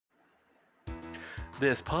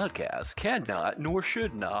This podcast cannot nor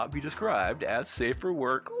should not be described as safe for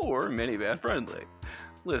work or minivan friendly.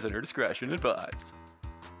 Listener discretion advised.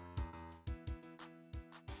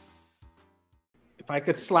 If I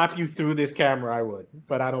could slap you through this camera, I would,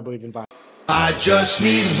 but I don't believe in violence. I just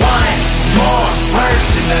need one more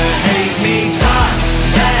person to hate me time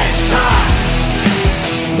and time.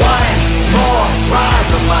 One more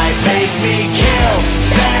rival might make me kill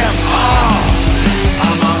them all.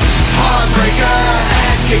 I'm a heartbreaker,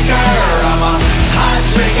 ass kicker. I'm a hot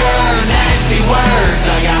trigger, nasty words.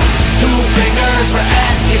 I got 2 fingers for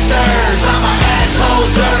ass kissers. I'm an asshole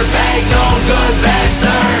dirtbag, no good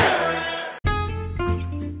bastard.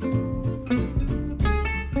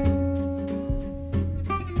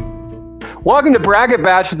 Welcome to Bracket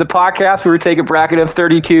Batch, the podcast where we take a bracket of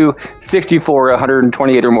 32, 64,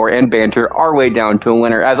 128 or more and banter our way down to a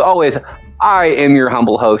winner. As always, I am your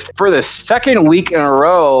humble host for the second week in a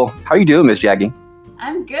row. How are you doing, Miss Jackie?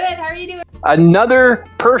 I'm good. How are you doing? Another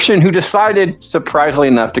person who decided, surprisingly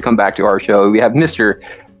enough, to come back to our show. We have Mr.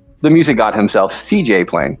 the Music God himself, CJ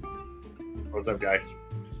playing. What's up, guys?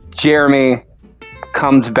 Jeremy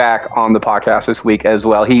comes back on the podcast this week as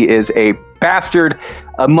well. He is a bastard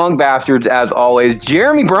among bastards, as always.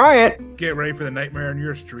 Jeremy Bryant. Get ready for the Nightmare on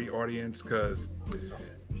Your Street audience, because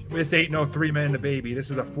this ain't no 3 men and a baby. This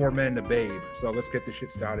is a 4 men and a babe. So let's get this shit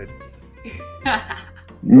started.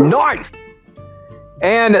 Nice.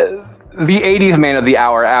 And the 80s man of the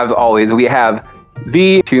hour, as always, we have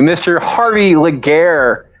Mr. Harvey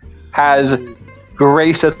Laguerre has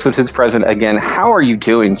graced us with his presence again. How are you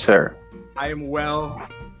doing, sir? I am well.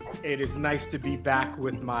 It is nice to be back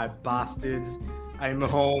with my bastards. I am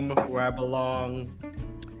home where I belong.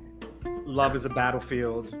 Love is a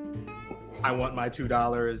battlefield. I want my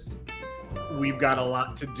 $2. We've got a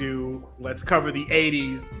lot to do. Let's cover the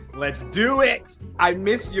 80s. Let's do it. I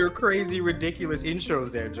missed your crazy, ridiculous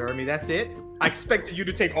intros there, Jeremy. That's it? I expected you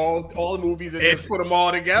to take all the movies and just put them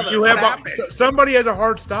all together. You have somebody has a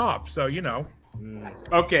hard stop, so you know.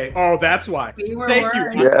 Okay. Oh, that's why. Thank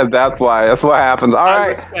you. Yeah, that's why. That's what happens. All right. I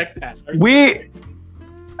respect that.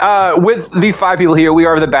 With the 5 people here, we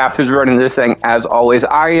are the bastards running this thing, as always.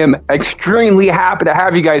 I am extremely happy to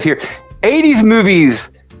have you guys here. 80s movies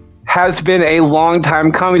has been a long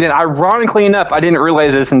time coming, and ironically enough, I didn't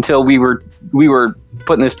realize this until we were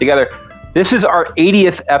putting this together. This is our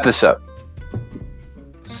 80th episode.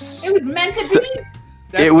 It was meant to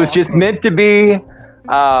be. It was just meant to be.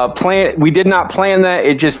 We did not plan that.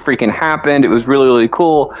 It just freaking happened. It was really, really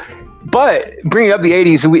cool. But bringing up the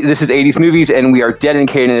 80s, this is 80s movies, and we are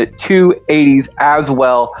dedicating it to 80s as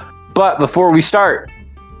well. But before we start,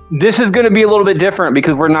 this is going to be a little bit different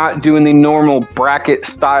because we're not doing the normal bracket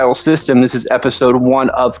style system. This is episode 1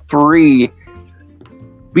 of 3.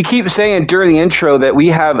 We keep saying during the intro that we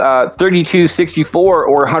have 32, 64,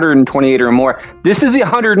 or 128 or more. This is the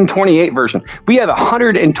 128 version. We have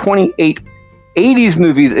 128 80s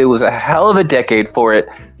movies. It was a hell of a decade for it.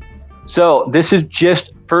 So this is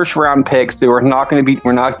just first round picks. We're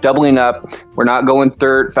not doubling up. We're not going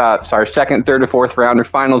second, third, or fourth round or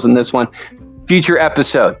finals in this one. Future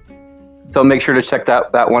episode. So make sure to check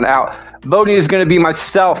that one out. Voting is going to be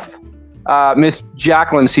myself, Miss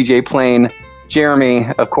Jacqueline, CJ playing, Jeremy,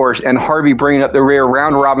 of course, and Harvey bringing up the rear,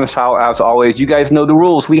 round robin style as always. You guys know the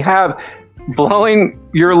rules. We have blowing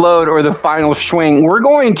your load or the final swing. We're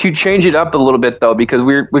going to change it up a little bit though, because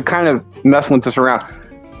we're kind of messing with this around.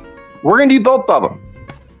 We're going to do both of them.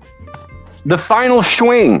 The final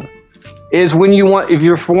swing is when if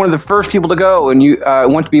you're one of the first people to go and you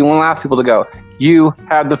want to be one of the last people to go, you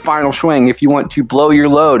have the final swing. If you want to blow your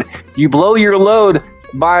load, you blow your load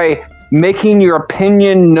by making your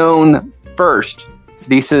opinion known first.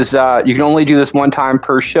 This is you can only do this one time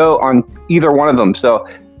per show on either one of them, so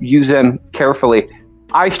use them carefully.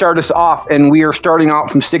 I start us off, and we are starting out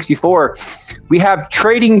from 64. We have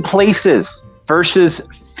Trading Places versus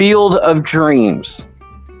Field of Dreams.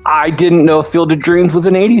 I didn't know Field of Dreams was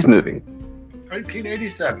an 80s movie.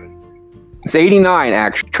 1987. It's 89,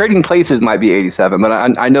 actually. Trading Places might be 87, but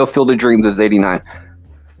I know Field of Dreams is 89.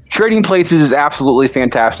 Trading Places is absolutely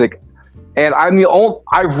fantastic. And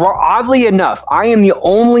oddly enough, I am the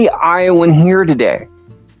only Iowan here today.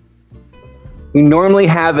 We normally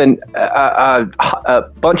have a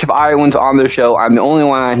bunch of Iowans on the show. I'm the only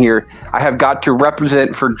one on here. I have got to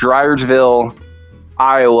represent for Dryersville,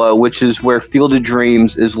 Iowa, which is where Field of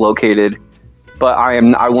Dreams is located. But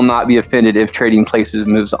I will not be offended if Trading Places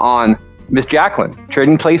moves on. Miss Jacqueline,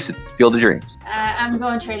 Trading Places, Field of Dreams. I'm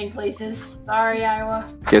going Trading Places. Sorry, Iowa.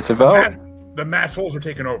 Gets a vote. The mass holes are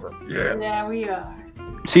taking over. Yeah, we are.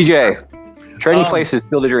 CJ, Trading Places,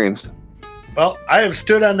 Field of Dreams. Well, I have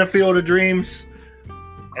stood on the Field of Dreams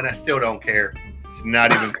and I still don't care. It's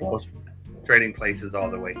not even close. Trading Places all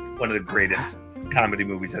the way. One of the greatest comedy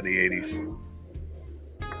movies of the 80s.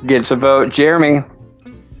 Gets a vote. Jeremy.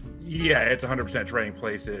 Yeah, it's 100% Trading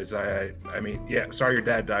Places. I mean, yeah, sorry your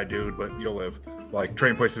dad died, dude, but you'll live. Like,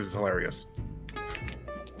 Trading Places is hilarious.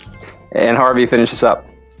 And Harvey finishes up.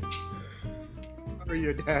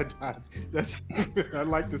 Your dad died. That's I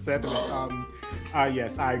like the sentiment.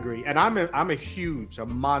 Yes, I agree. And I'm a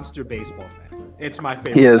monster baseball fan. It's my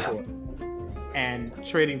favorite sport. And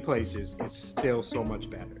Trading Places is still so much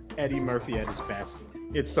better. Eddie Murphy at his best.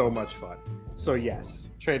 It's so much fun. So yes,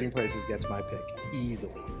 Trading Places gets my pick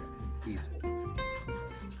easily.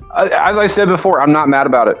 As I said before, I'm not mad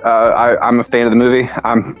about it. I'm a fan of the movie.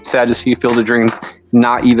 I'm sad to see Field of Dreams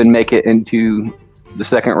not even make it into the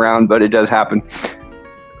second round, but it does happen.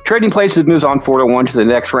 Trading Places moves on 4-1 to the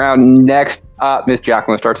next round. Next up, Miss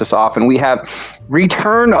Jacqueline starts us off, and we have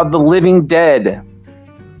Return of the Living Dead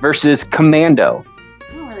versus Commando.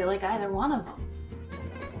 I don't really like either one of them.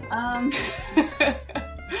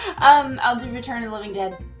 I'll do Return of the Living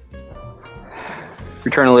Dead.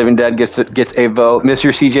 Return of the Living Dead gets a vote.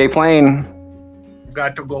 Mr. CJ Plain.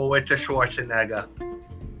 Got to go with the Schwarzenegger.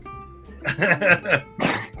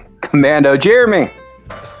 Commando. Jeremy.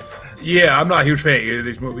 Yeah, I'm not a huge fan of either of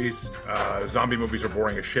these movies. Zombie movies are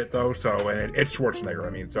boring as shit, though. So, and it's Schwarzenegger. I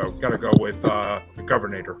mean, so gotta go with the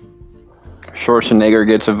Governator. Schwarzenegger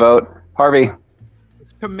gets a vote. Harvey.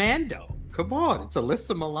 It's Commando. Come on, it's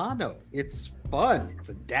Alyssa Milano. It's fun. It's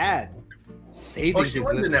a dad saving she his was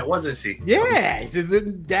in little... that, wasn't she? Yeah, it's his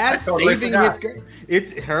little dad totally saving forgot. his girl.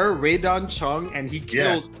 It's her, Ray Don Chung, and he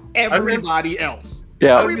kills everybody else.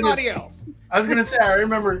 Yeah. Everybody else. I was gonna say I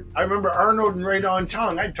remember Arnold and Ray Don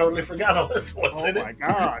Chung. I totally forgot Alyssa was Oh in my it.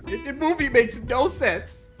 god. The movie makes no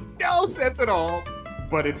sense. No sense at all.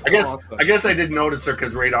 But it's awesome. I guess I didn't notice her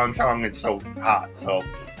because Ray Don Chung is so hot. So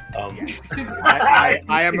I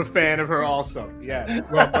am a fan of her also. Yes.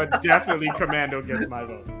 Well, but definitely Commando gets my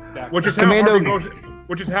vote. Definitely.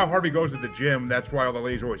 Which is how Harvey goes to the gym. That's why all the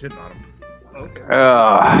ladies are always hitting on him. Okay.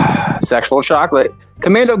 Sexual chocolate.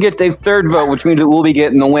 Commando gets a third vote, which means it will be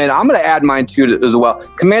getting the win. I'm going to add mine to it as well.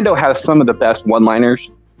 Commando has some of the best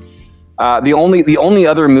one-liners. The only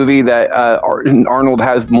other movie that Arnold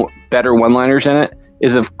has better one-liners in it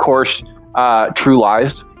is, of course, True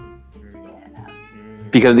Lies.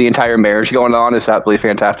 Because the entire marriage going on is absolutely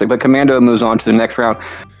fantastic. But Commando moves on to the next round.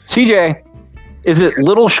 CJ, is it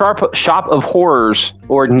Little Shop of Horrors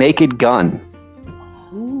or Naked Gun?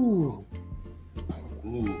 Ooh.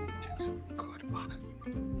 that's a good one.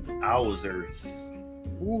 Owzers.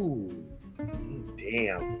 Ooh.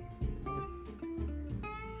 Damn.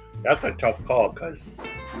 That's a tough call because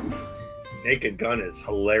Naked Gun is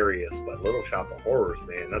hilarious, but Little Shop of Horrors,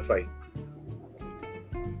 man, that's like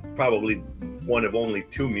probably one of only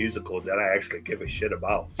two musicals that I actually give a shit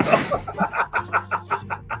about.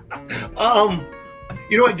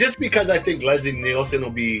 You know what? Just because I think Leslie Nielsen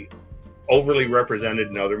will be overly represented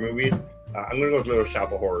in other movies, I'm going to go with Little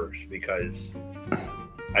Shop of Horrors because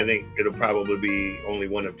I think it'll probably be only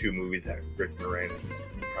one of two movies that Rick Moranis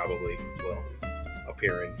probably will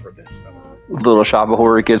appear in for this. Little Shop of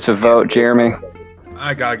Horrors gets a vote. Jeremy.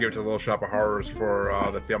 I gotta give it to Little Shop of Horrors for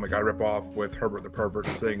the Family Guy ripoff with Herbert the Pervert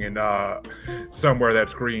singing Somewhere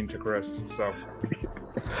That's Green to Chris. So,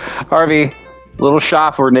 Harvey, Little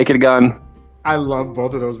Shop or Naked Gun? I love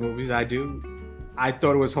both of those movies. I do. I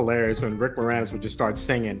thought it was hilarious when Rick Moranis would just start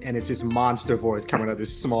singing and it's this monster voice coming out of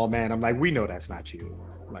this small man. I'm like, we know that's not you.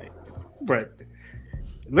 Like, but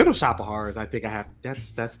Little Shop of Horrors, I think I have.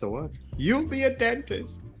 That's the one. You'll be a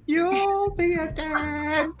dentist. You'll be a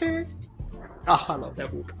dentist. Oh, I love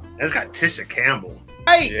that movie. It's got Tisha Campbell.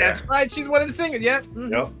 Hey, Yeah. that's right. She's one of the singers. Yeah.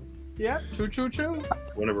 Mm-hmm. Yep. Yeah. True.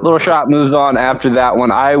 Little Shop moves on after that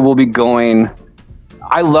one. I will be going.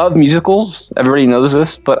 I love musicals. Everybody knows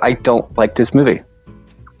this, but I don't like this movie.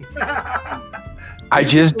 I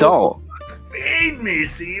just don't. Feed me,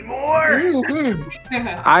 Seymour.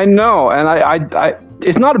 I know, and I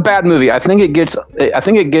it's not a bad movie. I think it gets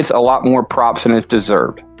a lot more props than it's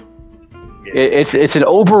deserved. It's an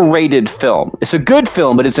overrated film. It's a good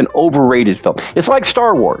film, but it's an overrated film. It's like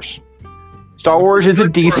Star Wars. Star Wars is a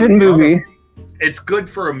decent movie. It's good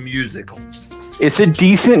for a musical. It's a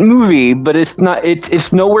decent movie, but it's not.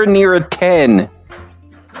 It's nowhere near a 10.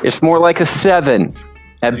 It's more like a 7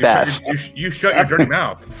 at best. You shut your dirty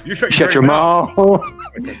mouth. You shut your mouth.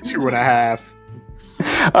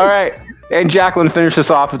 2.5. All right, and Jacqueline finished us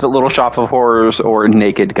off with a Little Shop of Horrors or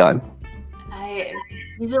Naked Gun.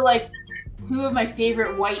 These are like two of my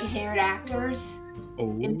favorite white-haired actors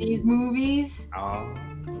in these movies. Oh.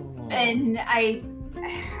 And I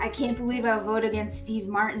I can't believe I vote against Steve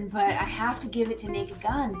Martin, but I have to give it to Naked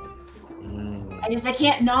Gun. I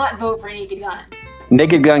can't not vote for Naked Gun.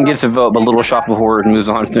 Naked Gun gets a vote, but Little Shop of Horrors moves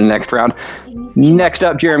on to the next round. Next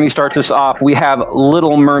up, Jeremy starts us off. We have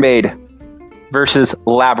Little Mermaid versus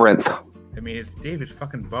Labyrinth. I mean, it's David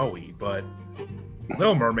fucking Bowie, but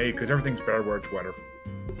Little Mermaid, because everything's better where it's wetter.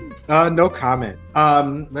 No comment.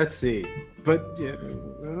 Let's see. But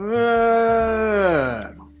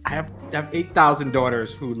I have 8,000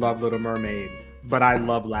 daughters who love Little Mermaid, but I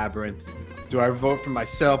love Labyrinth. Do I vote for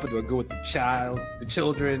myself or do I go with the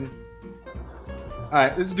children? All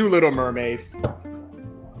right, let's do Little Mermaid.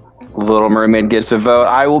 Little Mermaid gets a vote.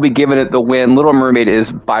 I will be giving it the win. Little Mermaid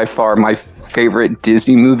is by far my favorite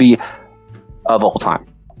Disney movie of all time.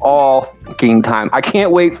 All fucking time. I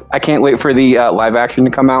can't wait for the live action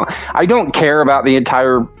to come out. I don't care about the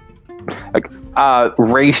entire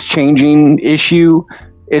race changing issue.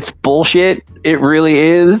 It's bullshit. It really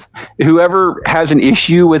is. Whoever has an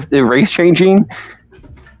issue with the race changing,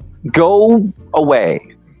 go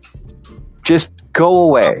away. Just go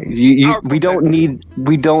away. We don't need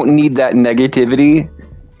that negativity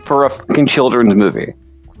for a fucking children's movie.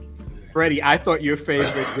 Freddie, I thought your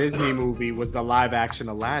favorite Disney movie was the live action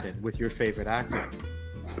Aladdin with your favorite actor.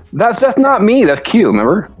 That's not me. That's Q.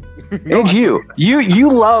 Remember? No, and you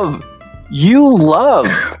love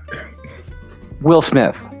Will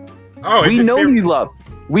Smith. Oh, We know you love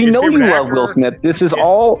Will Smith. This is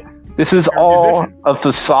all a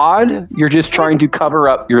facade. You're just trying to cover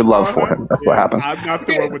up your love for him. That's what happens. I'm not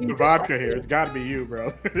the one with the vodka here. It's got to be you,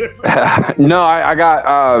 bro. No, I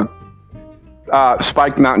got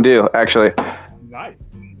spiked Mountain Dew, actually. Nice.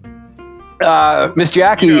 Miss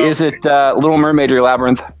Jackie, is it Little Mermaid or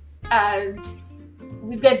Labyrinth?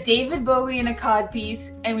 We've got David Bowie in a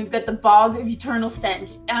codpiece, and we've got the Bog of Eternal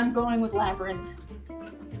Stench. And I'm going with Labyrinth.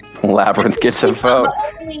 Labyrinth gets a vote.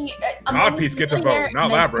 Codpiece gets a vote,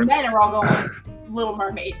 not Labyrinth. Men are all going with Little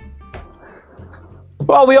Mermaid.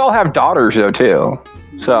 Well, we all have daughters, though, too.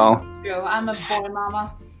 So. True. I'm a boy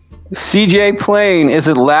mama. CJ Plain, is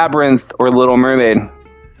it Labyrinth or Little Mermaid?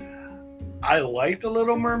 I like The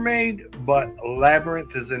Little Mermaid, but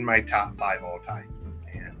Labyrinth is in my top 5 all time.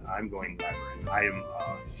 And I'm going Labyrinth. I am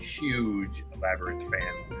a huge Labyrinth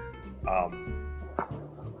fan.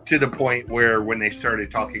 To the point where when they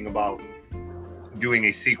started talking about doing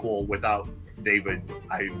a sequel without David,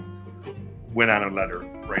 I went on a letter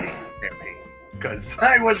writing campaign. Because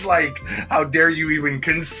I was like, how dare you even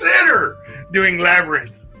consider doing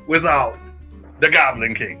Labyrinth without the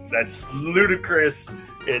Goblin King? That's ludicrous.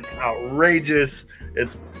 It's outrageous.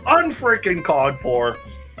 It's unfreaking called for.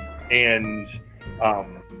 And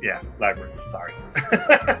yeah, Labyrinth. Sorry.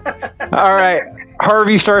 All right.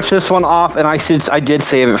 Harvey starts this one off, and I did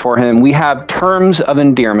save it for him. We have Terms of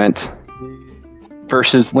Endearment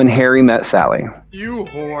versus When Harry Met Sally. You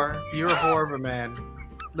whore. You're a whore of a man.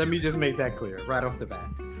 Let me just make that clear right off the bat.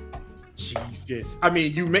 Jesus. I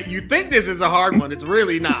mean, you think this is a hard one. It's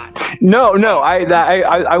really not. No.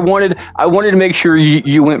 I wanted to make sure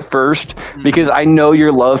you went first because I know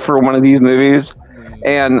your love for one of these movies,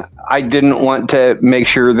 and I didn't want to make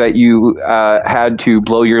sure that you had to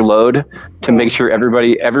blow your load to make sure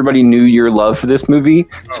everybody knew your love for this movie,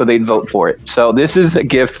 so they'd vote for it. So this is a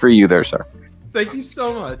gift for you there, sir. Thank you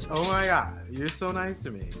so much. Oh my God. You're so nice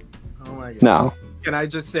to me. Oh my God. No. Can I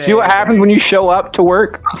just say... See what happens when you show up to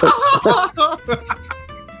work?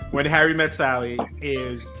 When Harry Met Sally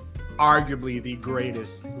is arguably the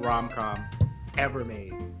greatest rom-com ever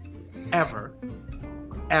made. Ever.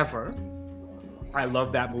 I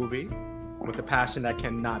love that movie with a passion that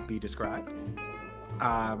cannot be described.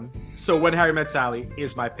 So When Harry Met Sally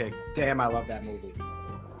is my pick. Damn, I love that movie.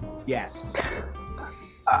 Yes.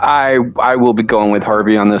 I will be going with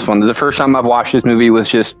Harvey on this one. The first time I've watched this movie was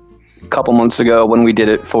just a couple months ago when we did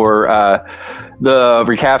it for the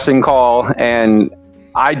recasting call, and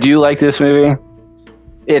I do like this movie.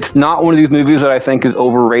 It's not one of these movies that I think is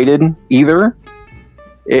overrated either.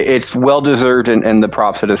 It's well deserved and the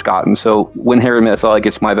props that it's gotten. So When Harry Met Sally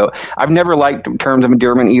gets my vote. I've never liked Terms of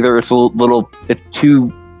Endearment either. It's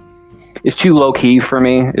it's too low key for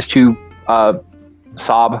me. It's too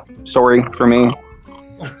sob story for me.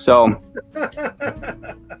 So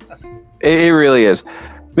it really is.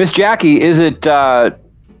 Miss Jackie, is it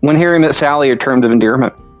When Harry Met Sally or Terms of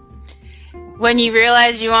Endearment? When you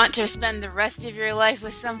realize you want to spend the rest of your life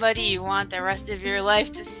with somebody, you want the rest of your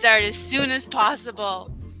life to start as soon as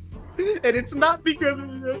possible. And it's not because of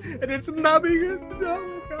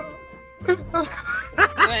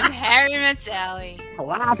When Harry Met Sally.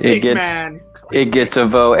 Classic, man. It gets a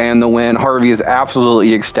vote and the win. Harvey is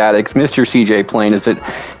absolutely ecstatic. Mr. CJ Plain, is it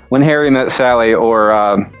When Harry Met Sally or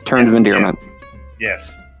Terms of Endearment.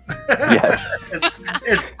 Yes. Yes.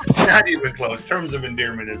 It's not even close. Terms of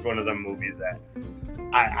Endearment is one of the movies that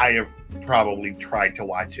I have probably tried to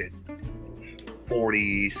watch it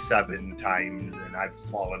 47 times and I've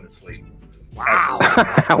fallen asleep. Wow.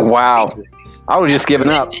 Wow. I was just giving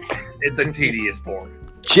up. It's a tedious bore.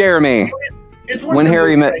 Jeremy. It's one When of the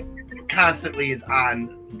Harry movies Met. that constantly is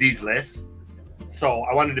on these lists. So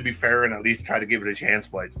I wanted to be fair and at least try to give it a chance,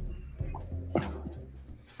 but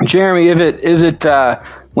Jeremy, is it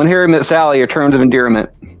When Harry Met Sally or Terms of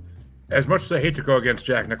Endearment? As much as I hate to go against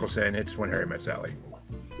Jack Nicholson, it's When Harry Met Sally.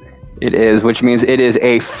 It is, which means it is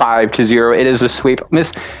a 5-0. It is a sweep.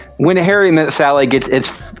 When Harry Met Sally gets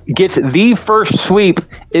the first sweep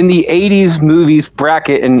in the 80s movies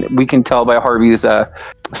bracket, and we can tell by Harvey's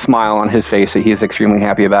smile on his face that he's extremely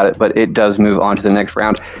happy about it, but it does move on to the next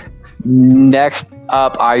round. Next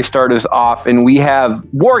up, I start us off, and we have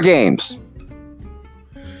War Games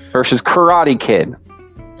versus Karate Kid.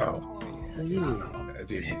 Oh.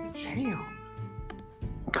 That's easy. Damn.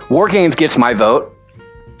 War Games gets my vote,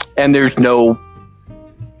 and there's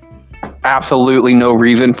absolutely no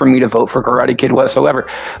reason for me to vote for Karate Kid whatsoever.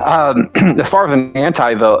 As far as an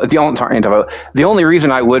anti-vote, the only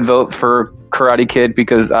reason I would vote for Karate Kid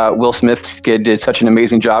because Will Smith's kid did such an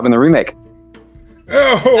amazing job in the remake.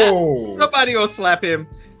 Oh! Somebody will slap him.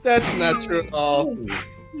 That's not true at all.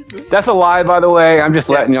 That's a lie, by the way. I'm just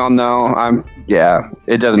letting y'all know.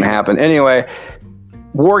 It doesn't happen. Anyway,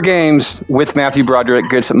 War Games with Matthew Broderick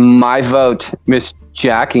gets my vote. Miss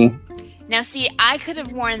Jackie. Now, see, I could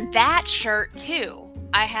have worn that shirt too.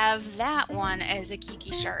 I have that one as a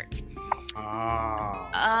geeky shirt.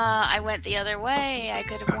 I went the other way. I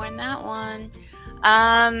could have worn that one.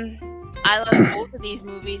 I love both of these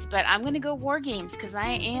movies, but I'm going to go War Games because I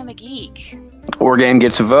am a geek. War Game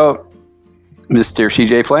gets a vote. Mr.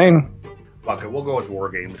 CJ Plain. fuck it, we'll go with War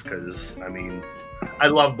Games because, I mean, I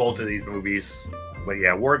love both of these movies. But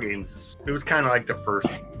yeah, War Games, it was kind of like the first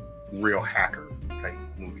real hacker type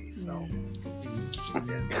movie. So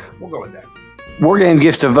yeah, we'll go with that. War Games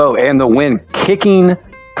gets to vote and the win, kicking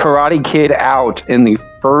Karate Kid out in the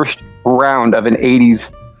first round of an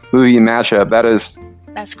 80s movie matchup.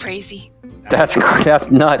 That's crazy. That's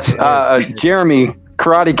nuts. Jeremy,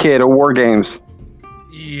 Karate Kid or War Games?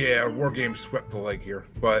 Yeah, War Games swept the leg here,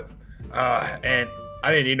 but and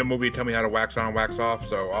I didn't need a movie to tell me how to wax on and wax off,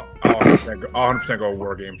 so I'll 100% go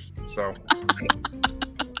War Games. So,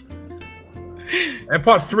 and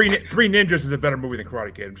plus, Three Ninjas is a better movie than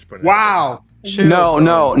Karate Kid. I'm just putting Wow.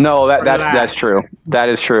 No. That's true. That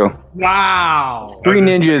is true. Wow. Three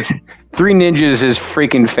Ninjas is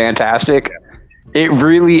freaking fantastic. It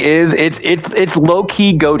really is. It's low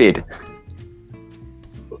key goated.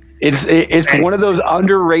 It's one of those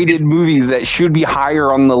underrated movies that should be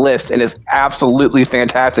higher on the list, and it's absolutely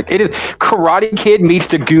fantastic. It is Karate Kid meets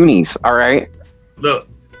the Goonies. All right. Look,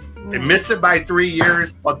 they missed it by 3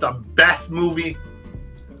 years, but the best movie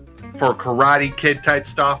for Karate Kid type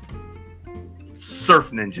stuff,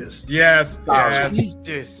 Surf Ninjas. Yes.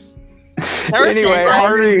 Jesus.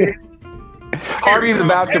 Anyway, Harvey's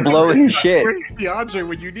about to blow his shit. Where's DeAndre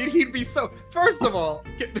when you need? He'd be so. First of all,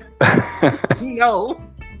 no,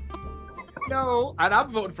 and I'm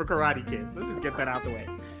voting for Karate Kid. Let's just get that out the way.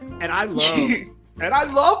 And I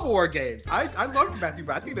love War Games. I love Matthew,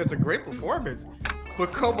 but I think that's a great performance.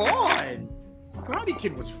 But come on, Karate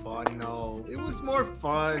Kid was fun. No, it was more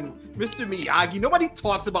fun. Mr. Miyagi. Nobody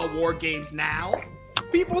talks about War Games now.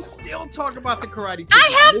 People still talk about the Karate Kid. I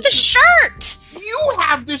have the shirt. You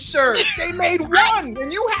have the shirt. They made one,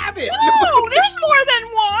 and you have it. No, there's more than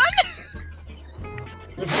one.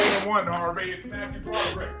 There's more than one, Harvey. It's Matthew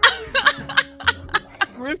Broderick.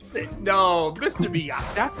 Listen, no, Mr.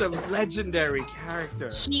 Miyagi. That's a legendary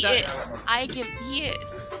character. He is.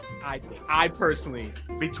 I personally,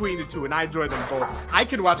 between the two, and I enjoy them both. I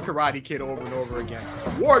can watch Karate Kid over and over again.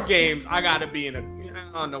 War Games, I gotta be I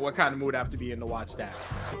don't know what kind of mood I have to be in to watch that.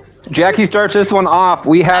 Jackie starts this one off.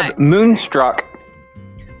 We have Moonstruck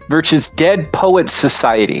versus Dead Poets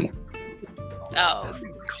Society. Oh,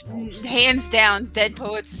 hands down, Dead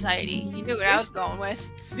Poets Society. You knew what I was going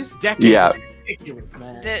with. This decade is ridiculous,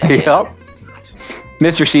 man. Yep.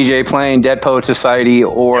 Mr. CJ playing Dead Poets Society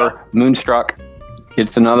or Moonstruck.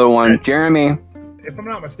 Gets another one. Jeremy. If I'm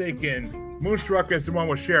not mistaken, Moonstruck is the one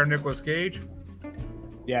with Cher and Nicolas Cage.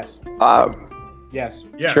 Yes. Yes.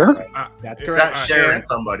 Sure. That's correct. That's sharing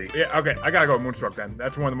somebody. Yeah, okay. I gotta go with Moonstruck then.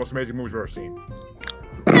 That's one of the most amazing movies I've ever seen.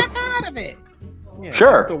 Get out of it. Yeah,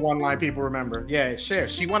 sure. That's the one line people remember. Yeah, Cher.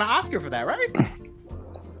 She won an Oscar for that, right?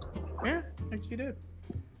 Yeah, I think she did.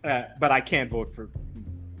 But I can't vote for.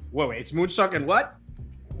 Wait, it's Moonstruck and what?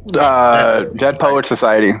 Dead Poet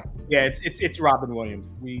Society. Yeah, it's Robin Williams.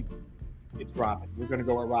 It's Robin. We're gonna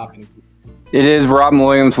go with Robin. It is Robin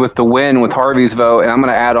Williams with the win with Harvey's vote, and I'm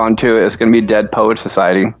going to add on to it. It's going to be Dead Poet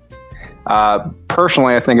Society.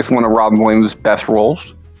 Personally, I think it's one of Robin Williams' best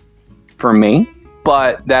roles for me,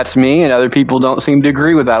 but that's me, and other people don't seem to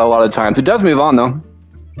agree with that a lot of times. It does move on, though.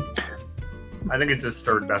 I think it's his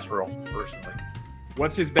third best role, personally.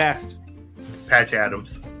 What's his best? Patch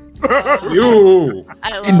Adams. You.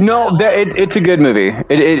 I love No, it's a good movie.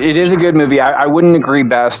 It is a good movie. I wouldn't agree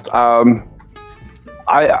best.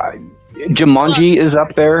 Jumanji is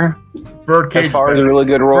up there Birdcage as far as a best. really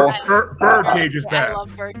good role. Birdcage is I best.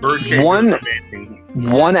 love Birdcage. Birdcage One- was amazing.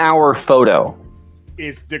 1 hour photo.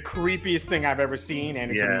 Is the creepiest thing I've ever seen,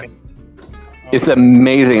 and it's Yeah. amazing. It's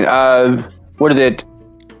amazing. What is it?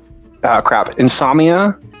 Crap.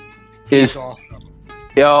 Insomnia It's is. awesome.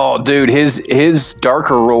 Oh, dude, his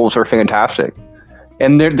darker roles are fantastic,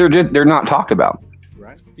 and they're not talked about.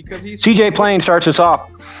 Right? Because he's CJ Plain starts us off.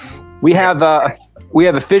 We have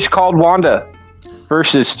a fish called Wanda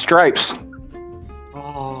versus Stripes.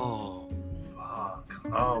 Oh, Fuck.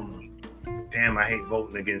 Damn, I hate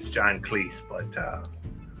voting against John Cleese, but the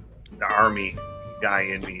army guy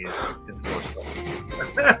in me is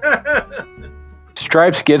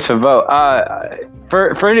Stripes gets a vote.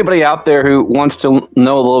 For anybody out there who wants to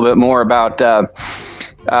know a little bit more about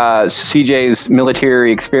CJ's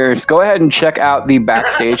military experience, go ahead and check out the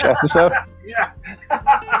backstage episode Yeah.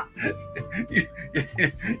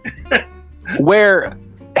 where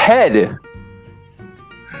Head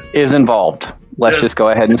is involved. Let's Yes. just go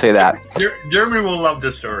ahead and say that. Jeremy will love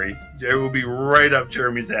this story. It will be right up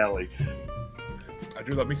Jeremy's alley. I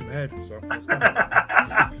do love me some head. So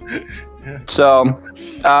So,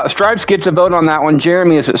 Stripes gets a vote on that one.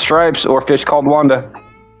 Jeremy, is it Stripes or Fish Called Wanda?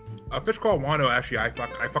 A Fish Called Wanda. Actually, I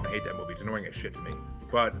fucking hate that movie. It's annoying as shit to me.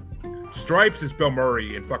 But Stripes is Bill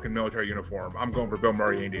Murray in fucking military uniform. I'm going for Bill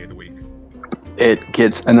Murray any day of the week. It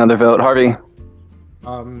gets another vote. Harvey?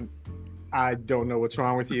 I don't know what's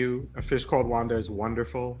wrong with you. A Fish Called Wanda is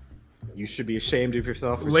wonderful. You should be ashamed of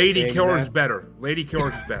yourself. For Lady saying Killer is that. better. Lady Killer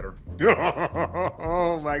is better.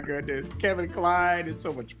 Oh my goodness. Kevin Kline, it's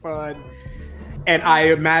so much fun. And I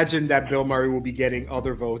imagine that Bill Murray will be getting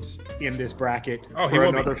other votes in this bracket Oh, he for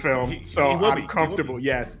will be. another film. He So will be. He I'm will comfortable. be.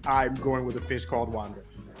 Yes, I'm going with A Fish Called Wanda.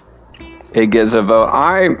 It gets a vote.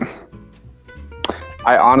 I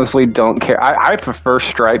honestly don't care. I prefer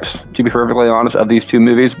Stripes, to be perfectly honest, of these two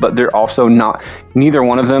movies, but they're also not, neither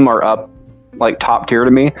one of them are up like top tier to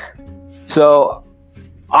me. So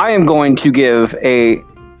I am going to give a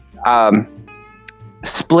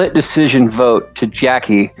split decision vote to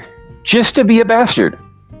Jackie just to be a bastard.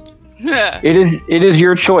 It is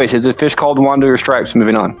your choice. Is it Fish Called Wanda or Stripes?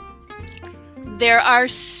 Moving on. There are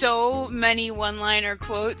so many one-liner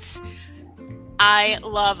quotes. I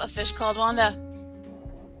love A Fish Called Wanda.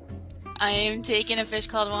 I am taking A Fish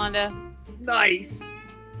Called Wanda. Nice.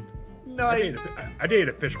 Nice. I dated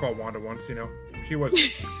a fish called Wanda once. You know, she was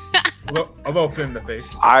a little thin in the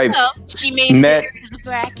face. Well, she made Met- it into the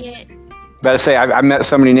bracket. About to say, I met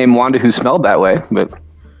somebody named Wanda who smelled that way, but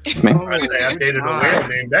it's me. I say I dated a whale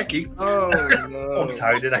named Becky. Oh, Oh, no.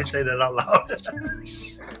 sorry, did I say that out loud?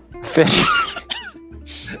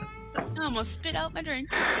 Fish. I almost spit out my drink.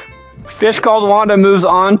 Fish Called Wanda moves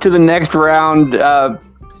on to the next round.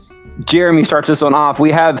 Jeremy starts this one off.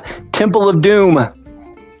 We have Temple of Doom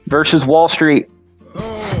versus Wall Street.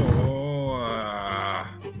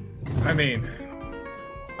 I mean,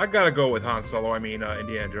 I gotta go with Han Solo.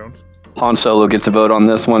 Indiana Jones. Han Solo gets a vote on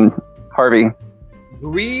this one. Harvey.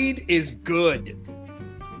 Greed is good.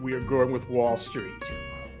 We are going with Wall Street.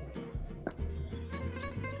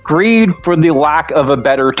 Greed, for the lack of a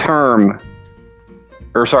better term,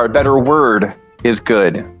 or sorry, better word, is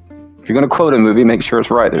good. If you're going to quote a movie, make sure it's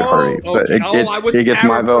right there, Harvey. But okay. it I was gets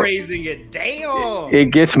my vote. paraphrasing it. Damn. It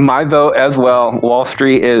gets my vote as well. Wall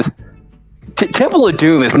Street is... Temple of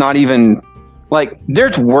Doom is not even... Like,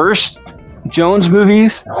 there's worse Jones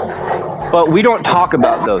movies, but we don't talk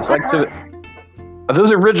about those. Like, those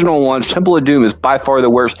original ones, Temple of Doom is by far the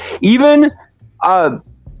worst. Even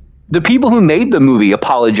the people who made the movie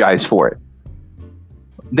apologized for it.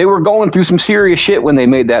 They were going through some serious shit when they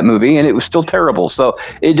made that movie, and it was still terrible. So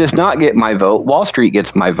it does not get my vote. Wall Street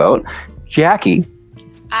gets my vote. Jackie.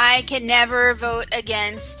 I can never vote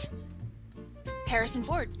against Harrison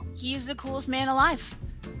Ford. He is the coolest man alive.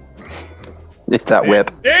 It's that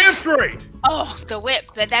whip. Damn straight. Oh, the whip.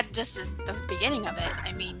 But that just is the beginning of it.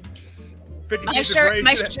 I mean, 50 my Shades of shirt,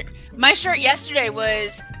 Grey. my shirt yesterday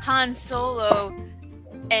was Han Solo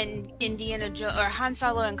and Han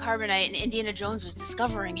Solo and Carbonite, and Indiana Jones was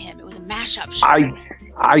discovering him. It was a mashup shirt.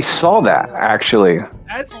 I saw that actually.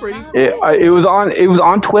 That's pretty. It was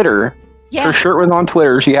on Twitter. Yeah. Her shirt was on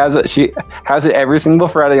Twitter. She has it every single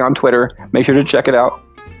Friday on Twitter. Make sure to check it out.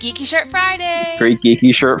 Geeky Shirt Friday. Great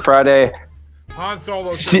Geeky Shirt Friday. Han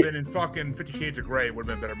Solo should have been in fucking 50 Shades of Grey. Would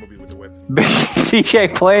have been a better movie with it with.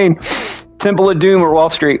 CJ playing Temple of Doom or Wall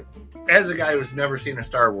Street. As a guy who's never seen a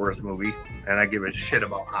Star Wars movie, and I give a shit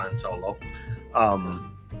about Han Solo,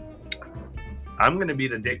 I'm going to be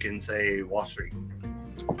the dick and say Wall Street.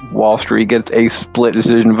 Wall Street gets a split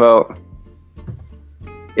decision vote.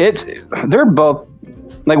 They're both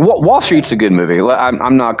like Wall Street's a good movie.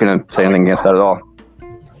 I'm not going to say anything against that at all.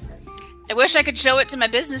 I wish I could show it to my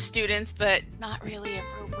business students, but not really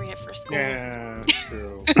appropriate for school. Yeah,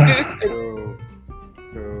 true. True.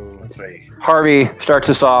 Let's see. Harvey starts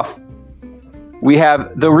us off. We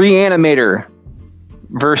have The Reanimator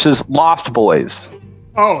versus Lost Boys.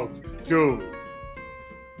 Oh, dude.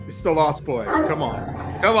 It's the Lost Boys. Come on.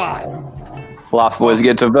 Lost Boys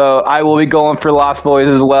get to vote. I will be going for Lost Boys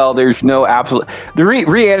as well. There's no absolute. The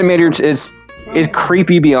Reanimator is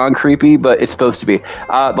creepy beyond creepy, but it's supposed to be.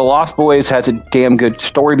 The Lost Boys has a damn good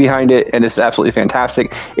story behind it, and it's absolutely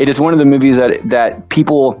fantastic. It is one of the movies that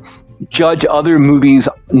people judge other movies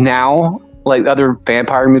now, like other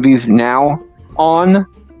vampire movies now, on.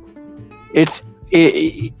 It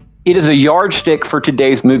is a yardstick for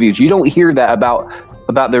today's movies. You don't hear that about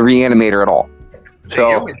the Reanimator at all.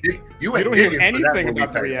 So you don't hear anything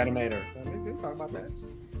about the Reanimator. We didn't talk about that.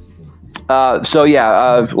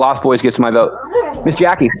 Lost Boys gets my vote. Miss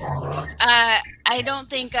Jackie. I don't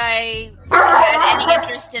think I had any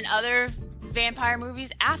interest in other vampire movies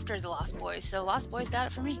after The Lost Boys, so Lost Boys got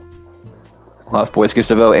it for me. Lost Boys gets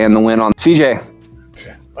to vote and the win on CJ.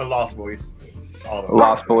 Lost Boys.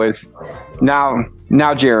 Lost Boys. Now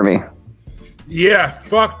Jeremy. Yeah,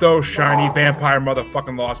 fuck those shiny vampire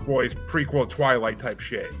motherfucking Lost Boys prequel Twilight type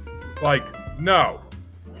shit. Like, no.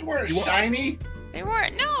 They weren't shiny. They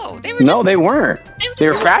weren't. No, they were. No, they weren't. They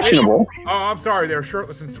were fashionable. Oh, I'm sorry. They were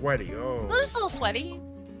shirtless and sweaty. Oh. They're just a little sweaty.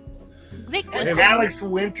 They And Alex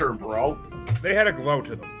Winter, bro. They had a glow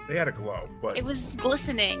to them. They had a glow, but It was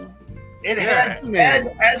glistening. It had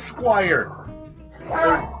Ed Esquire.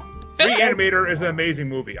 Reanimator is an amazing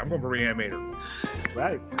movie. I'm going for Reanimator.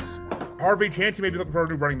 Right. Harvey Chancey may be looking for a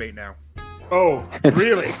new running mate now. Oh,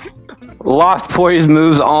 really? Lost Boys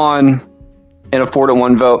moves on in a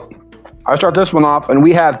 4-1 vote. I'll start this one off, and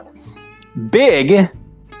we have Big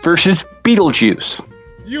versus Beetlejuice.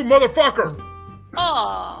 You motherfucker!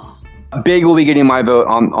 Oh. Big will be getting my vote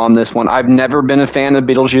on this one. I've never been a fan of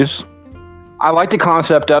Beetlejuice. I like the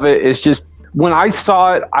concept of it. It's just when I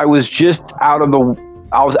saw it, I was just out of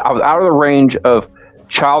the range of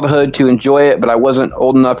childhood to enjoy it, but I wasn't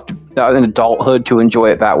old enough in adulthood to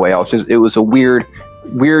enjoy it that way. It was a weird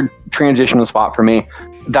transitional spot for me.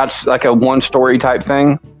 That's like a one story type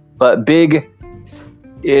thing. But Big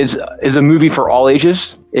is a movie for all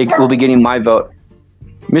ages. It will be getting my vote.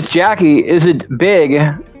 Miss Jackie, is it Big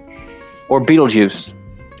or Beetlejuice?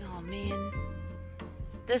 Oh man,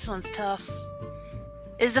 this one's tough.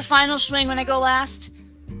 Is the final swing when I go last?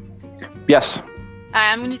 Yes. All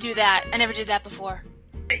right, I'm gonna do that. I never did that before.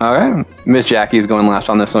 All right. Miss Jackie is going last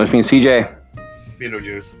on this one, which means CJ.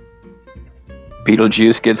 Beetlejuice.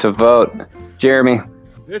 Beetlejuice gets a vote. Jeremy.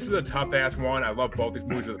 This is a tough ass one. I love both these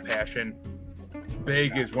movies with a passion.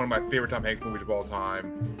 Big is one of my favorite Tom Hanks movies of all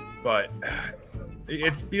time, but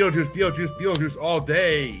it's Beetlejuice all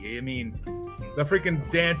day. I mean, the freaking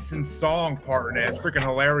dance and song part in it is freaking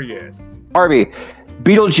hilarious. Harvey,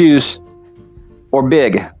 Beetlejuice or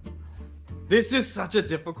Big? This is such a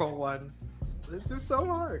difficult one. This is so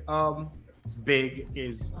hard. Big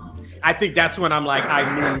is. I think that's when I'm like,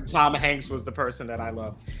 I knew Tom Hanks was the person that I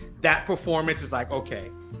loved. That performance is like, okay,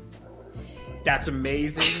 that's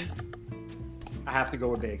amazing. I have to go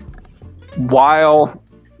with Big. While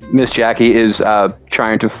Miss Jackie is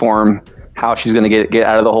trying to form how she's going to get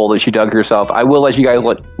out of the hole that she dug herself, I will let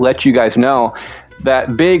you guys know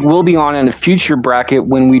that Big will be on in a future bracket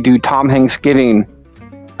when we do Tom Hanksgiving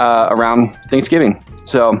around Thanksgiving.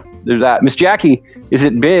 So there's that. Miss Jackie, is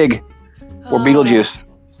it Big or Beetlejuice?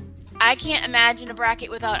 I can't imagine a bracket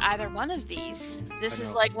without either one of these. This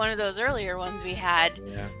is like one of those earlier ones we had.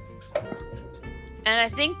 Yeah. And I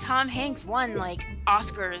think Tom Hanks won like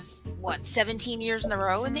Oscars, 17 years in a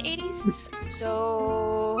row in the 80s?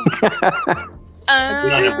 So...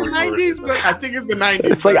 90s, but I think it's the 90s.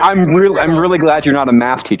 It's like I'm really glad you're not a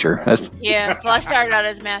math teacher. Yeah, well, I started out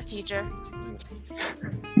as a math teacher.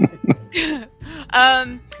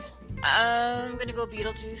 I'm gonna go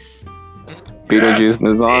Beetlejuice. Beetlejuice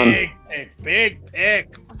moves on. Big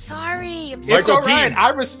pick. I'm Sorry. I'm It's sorry. Michael all right. Keaton. I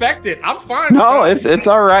respect it. I'm fine. No, with it's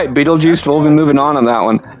all right. Beetlejuice. We'll be moving on that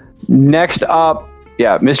one. Next up,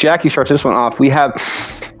 yeah, Miss Jackie starts this one off. We have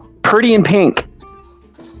Pretty in Pink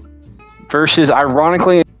versus,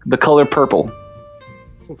 ironically, the color purple.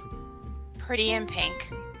 Pretty in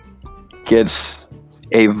Pink. Gets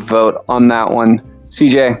a vote on that one.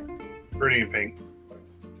 CJ, Pretty in Pink.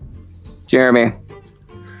 Jeremy,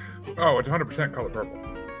 Oh, it's 100% color purple.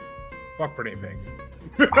 Fuck Pretty in Pink.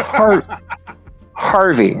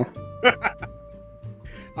 Harvey.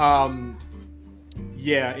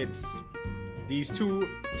 Yeah, it's these two.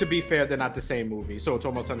 To be fair, they're not the same movie, so it's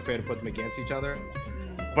almost unfair to put them against each other.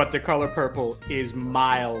 But The Color Purple is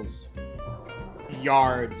miles,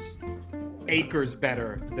 yards, acres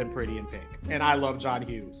better than Pretty in Pink, and I love John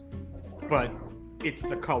Hughes, but it's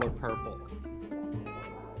The Color Purple.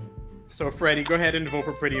 So, Freddie, go ahead and vote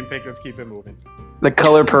for Pretty in Pink. Let's keep it moving. The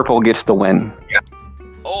color purple gets the win.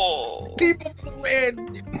 Oh. People for the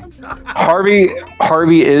win.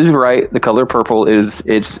 Harvey is right. The color purple is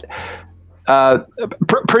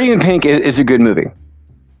Pretty in Pink is a good movie.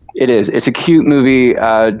 It is. It's a cute movie.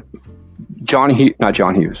 Not John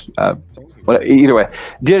Hughes. Either way,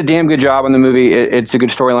 did a damn good job on the movie. It's a good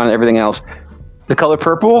storyline and everything else. The color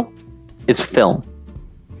purple, it's film.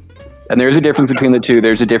 And there's a difference between the two.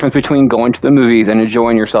 There's a difference between going to the movies and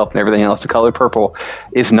enjoying yourself and everything else. The Color Purple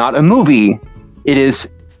is not a movie. It is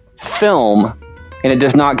film, and it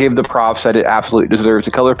does not give the props that it absolutely deserves.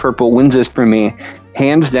 The Color Purple wins this for me,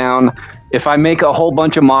 hands down. If I make a whole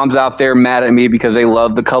bunch of moms out there mad at me because they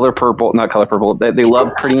love The Color Purple, not Color Purple, they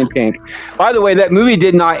love Pretty in Pink. By the way, that movie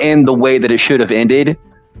did not end the way that it should have ended.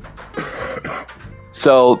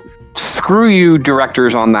 So screw you,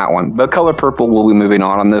 directors, on that one. The Color Purple will be moving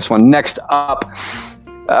on this one. Next up,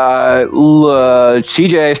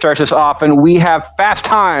 CJ starts us off, and we have Fast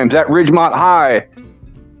Times at Ridgemont High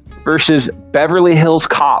versus Beverly Hills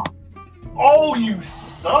Cop. Oh, you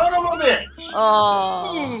son of a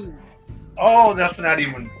bitch! Oh, that's not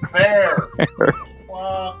even fair.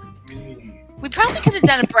 Fuck me. We probably could have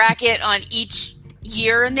done a bracket on each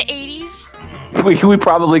year in the 80s. We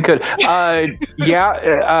probably could. Right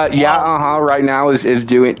now is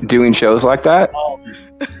doing shows like that.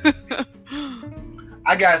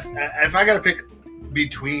 I guess if I got to pick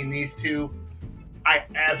between these two, I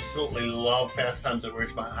absolutely love Fast Times at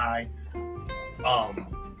Ridgemont High.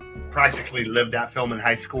 Practically lived that film in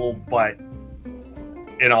high school, but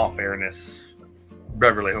in all fairness,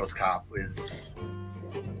 Beverly Hills Cop is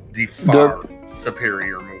the far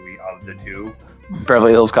superior movie of the two.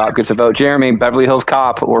 Beverly Hills Cop gets a vote. Jeremy, Beverly Hills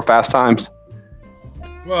Cop or Fast Times?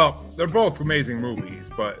 Well, they're both amazing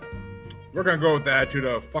movies, but we're going to go with the attitude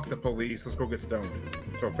of fuck the police, let's go get stoned.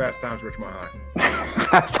 So Fast Times, Ridgemont High.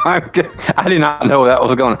 Fast Times, I did not know that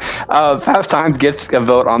was going on. Fast Times gets a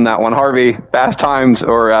vote on that one. Harvey, Fast Times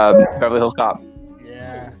or Beverly Hills Cop?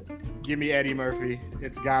 Yeah, give me Eddie Murphy.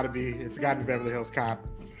 It's got to be Beverly Hills Cop.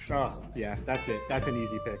 Oh, yeah, that's it. That's an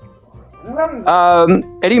easy pick.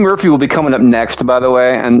 Eddie Murphy will be coming up next, by the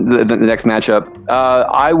way, and the next matchup.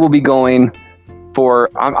 I will be going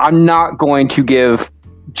for. I'm not going to give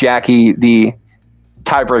Jackie the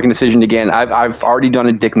tie-breaking decision again. I've already done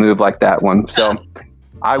a dick move like that one, so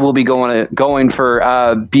I will be going for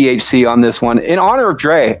BHC on this one in honor of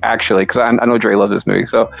Dre, actually, because I know Dre loves this movie.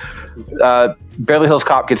 So Beverly Hills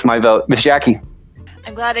Cop gets my vote. Miss Jackie.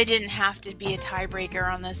 I'm glad I didn't have to be a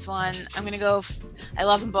tiebreaker on this one. I'm going to go, I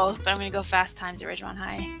love them both, but I'm going to go Fast Times at Ridgemont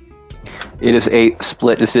High. It is a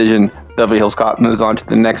split decision. Beverly Hills Cop moves on to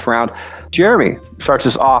the next round. Jeremy starts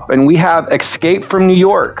us off, and we have Escape from New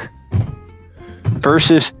York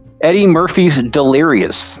versus Eddie Murphy's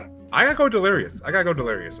Delirious. I gotta go Delirious.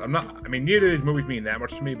 Neither of these movies mean that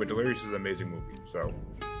much to me, but Delirious is an amazing movie. So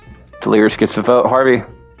Delirious gets the vote. Harvey.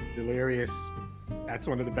 Delirious. That's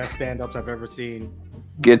one of the best stand-ups I've ever seen.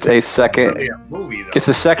 Gets a second. Movie, though. Gets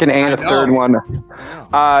a second and a third one.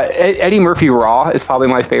 Eddie Murphy Raw is probably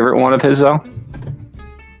my favorite one of his, though.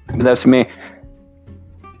 But that's me.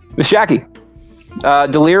 Miss Jackie.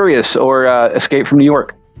 Delirious or Escape from New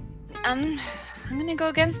York? I'm going to go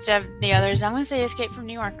against the others. I'm going to say Escape from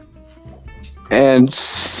New York. And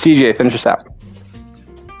CJ, finish us out.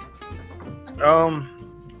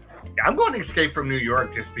 I'm going to Escape from New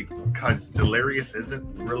York just because Delirious isn't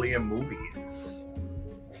really a movie. It's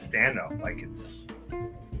stand-up. Like, it's,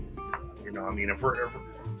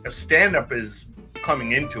 if stand-up is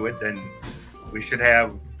coming into it, then we should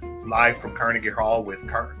have Live from Carnegie Hall with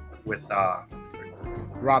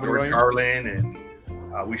Robin George Williams. Carlin, and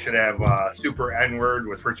we should have Super N-Word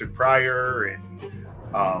with Richard Pryor, and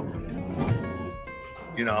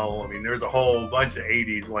there's a whole bunch of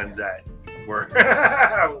 80s ones that we're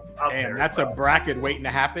out And there. that's a bracket waiting to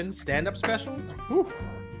happen. Stand-up special. Whew.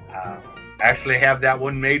 Actually have that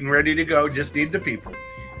one made and ready to go. Just need the people.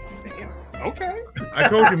 Okay. I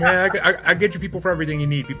told you, man. I get you people for everything you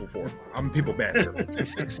need people for. I'm a people master.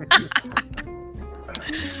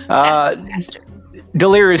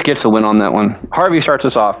 Delirious gets the win on that one. Harvey starts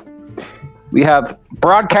us off. We have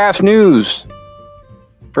Broadcast News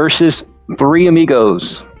versus Three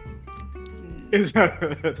Amigos. That's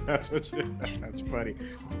funny.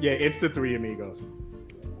 Yeah, it's the Three Amigos.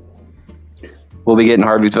 We'll be getting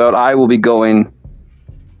Harvey's vote. I will be going.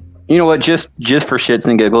 You know what? Just for shits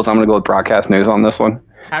and giggles, I'm going to go with Broadcast News on this one.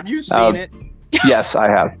 Have you seen it? Yes, I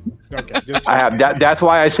have. Okay. I have. That's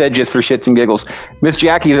why I said just for shits and giggles. Miss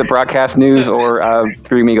Jackie, is it Broadcast News or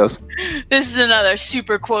Three Amigos? This is another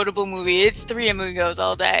super quotable movie. It's Three Amigos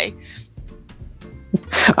all day.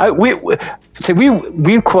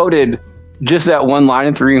 We've quoted just that one line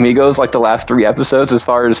in Three Amigos like the last 3 episodes as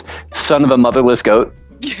far as son of a motherless goat.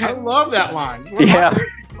 I love that line. Yeah.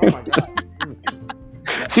 Oh my god.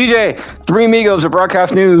 CJ, Three Amigos or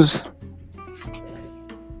Broadcast News?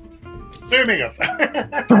 Three Amigos.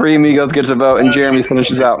 Three Amigos gets a vote, and Jeremy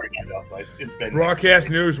finishes out. It's been Broadcast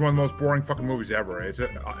News is one of the most boring fucking movies ever. It's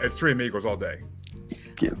Three Amigos all day.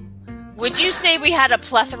 Would you say we had a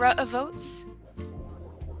plethora of votes?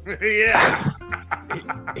 yeah.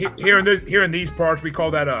 Here in these parts, we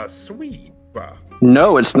call that a sweep.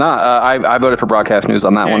 No, it's not. I voted for Broadcast News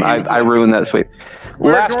on that one. I ruined that sweep.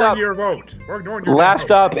 We're Last ignoring up, your vote. We're ignoring your last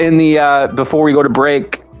vote. up in the before we go to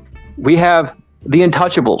break, we have The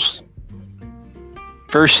Untouchables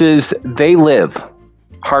versus They Live.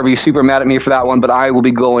 Harvey's super mad at me for that one, but I will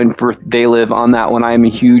be going for They Live on that one. I am a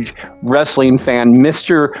huge wrestling fan.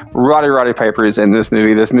 Mr. Roddy Piper is in this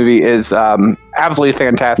movie. This movie is absolutely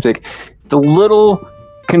fantastic. The little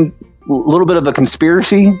bit of a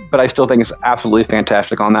conspiracy, but I still think it's absolutely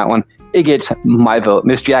fantastic on that one. It gets my vote.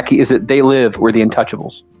 Miss Jackie, is it They Live or The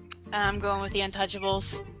Untouchables? I'm going with The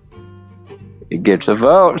Untouchables. It gets a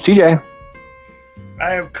vote. CJ. I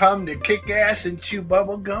have come to kick ass and chew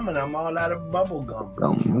bubble gum, and I'm all out of bubble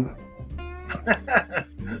gum.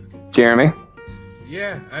 Jeremy.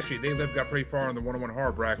 Yeah, actually, They Live got pretty far in the 101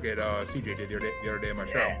 horror bracket. CJ did the other day on my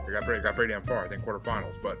show. They got pretty damn far. I think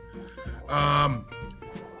quarterfinals, but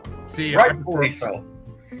see, Rightfully so.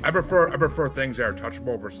 I prefer things that are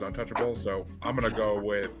touchable versus untouchable. So I'm gonna go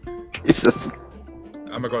with. Jesus.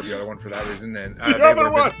 I'm gonna go with the other one for that reason. And The other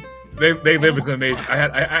one. They Live is amazing. I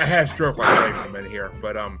had a stroke like right in a minute here,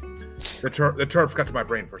 but the terps got to my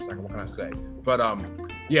brain for a second. What can I say? But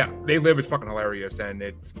yeah, They Live is fucking hilarious, and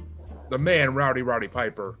it's the man Rowdy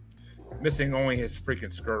Piper missing only his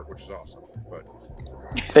freaking skirt, which is awesome. But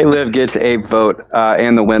They Live gets a vote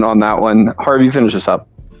and the win on that one. Harvey, finish us up.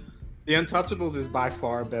 The Untouchables is by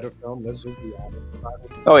far a better film. Let's just be honest.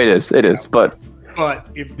 Oh, it is. But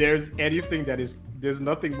if there's anything there's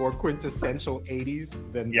nothing more quintessential 80s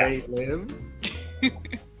than Yes. They Live.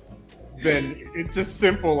 Then it's just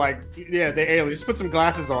simple, like, yeah, the aliens. Just put some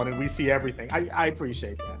glasses on and we see everything. I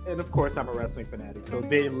appreciate that. And of course, I'm a wrestling fanatic, so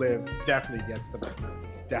They Live definitely gets the vote.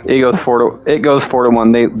 Definitely. it goes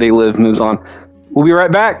 4-1. They Live moves on. We'll be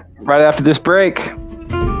right back right after this break.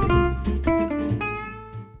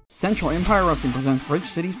 Central Empire Wrestling presents Bridge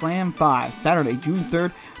City Slam 5, Saturday, June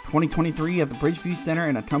 3rd, 2023 at the Bridgeview Center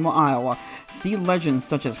in Ottumwa, Iowa. See legends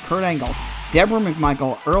such as Kurt Angle, Deborah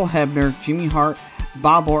McMichael, Earl Hebner, Jimmy Hart,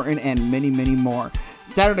 Bob Orton, and many, many more.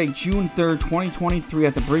 Saturday, June 3rd, 2023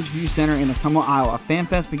 at the Bridgeview Center in Ottumwa, Iowa.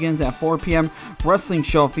 FanFest begins at 4 p.m. Wrestling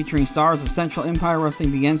show featuring stars of Central Empire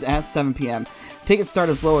Wrestling begins at 7 p.m. Tickets start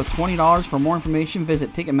as low as $20. For more information,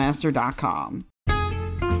 visit Ticketmaster.com.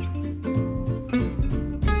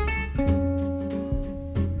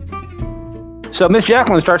 So Miss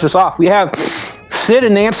Jacqueline starts us off. We have Sid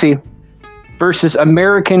and Nancy versus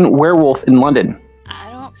American Werewolf in London. I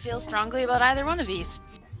don't feel strongly about either one of these.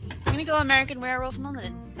 I'm gonna go American Werewolf in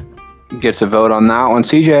London. Gets a vote on that one.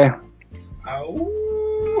 CJ.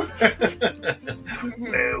 Oh.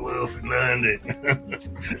 Werewolf in London.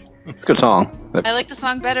 It's a good song. But I like the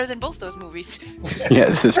song better than both those movies. yeah,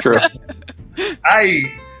 this is true. I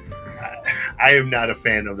am not a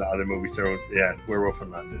fan of the other movie, so yeah, Werewolf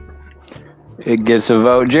in London. It gets a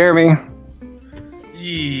vote. Jeremy.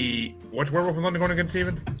 What's Werewolf in London going against,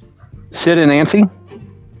 Steven? Sid and Nancy.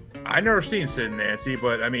 I've never seen Sid and Nancy,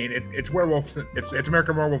 but I mean, it's werewolf. It's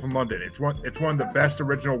American Werewolf in London. It's one of the best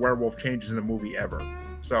original werewolf changes in a movie ever.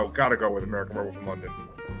 So gotta go with American Werewolf in London.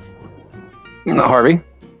 Harvey.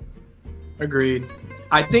 Agreed.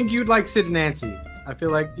 I think you'd like Sid and Nancy. I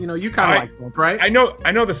feel like, you kind of like both, right? I know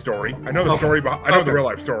the story. I know the story, but I know the real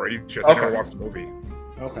life story. Just I never watched the movie.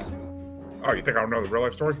 Okay. Oh, you think I don't know the real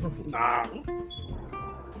life stories? Nah.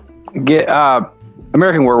 Get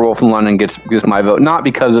American Werewolf in London gets my vote, not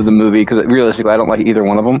because of the movie, because realistically I don't like either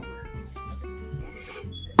one of them.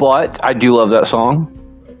 But I do love that song,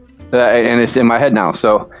 and it's in my head now,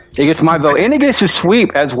 so it gets my vote, and it gets to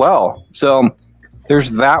sweep as well. So there's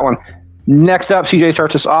that one. Next up, CJ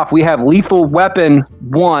starts us off. We have Lethal Weapon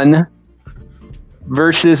 1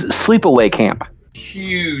 versus Sleepaway Camp.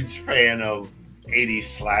 Huge fan of 80s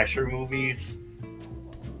slasher movies,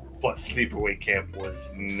 but Sleepaway Camp was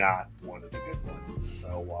not one of the good ones.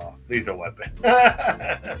 So, Lethal Weapon.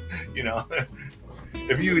 You know,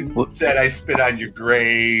 if you said I Spit on Your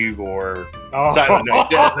Grave or Silent Night,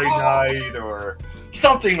 Deadly Night or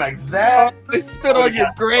something like that. I Spit on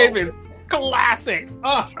Your Grave is classic.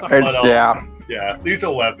 Yeah,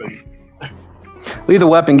 Lethal Weapon. Lethal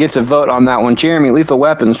Weapon gets a vote on that one. Jeremy, Lethal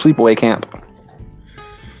Weapon, Sleepaway Camp.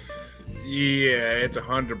 Yeah, it's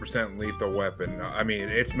 100% Lethal Weapon. I mean,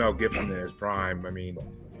 it's Mel Gibson in his prime. I mean,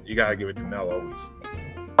 you gotta give it to Mel always.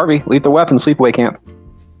 Harvey, Lethal Weapon, Sleepaway Camp.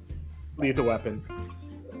 Lethal Weapon.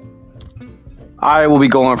 I will be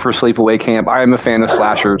going for Sleepaway Camp. I am a fan of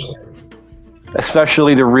slashers,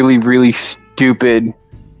 especially the really, really stupid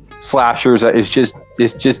slashers. That is just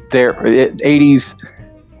there. 80s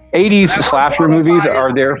slasher movies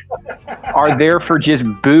are there for just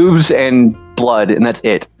boobs and blood, and that's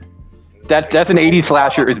it. That's an 80s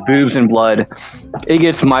slasher. It's boobs and blood. It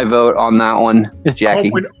gets my vote on that one. It's Jackie.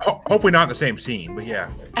 Hopefully not in the same scene, but yeah.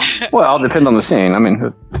 Well, it depends on the scene. I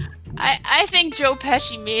mean, I think Joe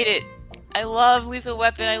Pesci made it. I love Lethal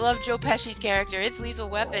Weapon. I love Joe Pesci's character. It's Lethal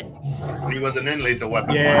Weapon. He wasn't in Lethal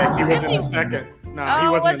Weapon. Yeah, he was in the second. No, he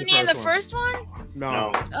wasn't in the first one?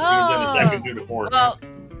 No, he was in the second through the fourth. Well,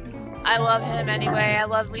 I love him anyway. I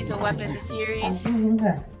love Lethal Weapon, the series. I'm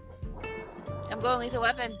going Lethal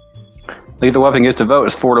Weapon. Lethal Weapon gets a vote.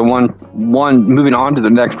 It's 4-1. Moving on to the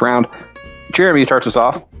next round. Jeremy starts us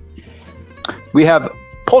off. We have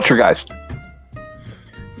Poltergeist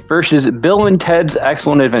versus Bill and Ted's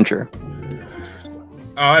Excellent Adventure.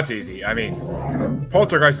 Oh, that's easy. I mean,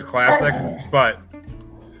 Poltergeist is a classic, but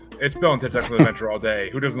it's Bill and Ted's Excellent Adventure all day.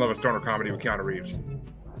 Who doesn't love a stoner comedy with Keanu Reeves?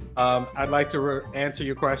 I'd like to answer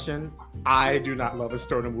your question. I do not love a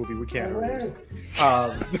stoner movie with Keanu Reeves.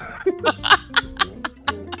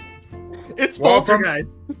 It's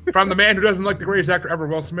Poltergeist. From the man who doesn't like the greatest actor ever,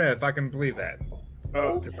 Will Smith. I can believe that.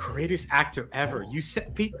 The greatest actor ever. You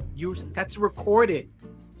said, Pete, that's recorded.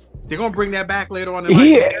 They're gonna bring that back later on.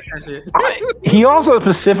 He also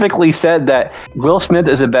specifically said that Will Smith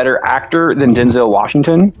is a better actor than Denzel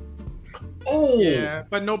Washington. Oh, yeah,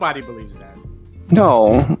 but nobody believes that.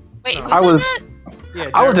 No, wait, who said that? Yeah,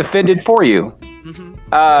 I was offended for you. Mm-hmm.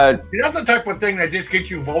 That's the type of thing that just gets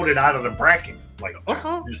you voted out of the bracket. Like,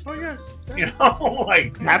 yes. You know,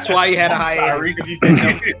 like that's why he had a hiatus, because he said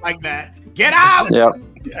nothing like that. Get out. Yep.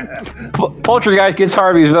 Yeah. Poltergeist gets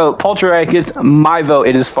Harvey's vote. Poltergeist gets my vote.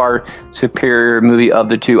 It is far superior movie of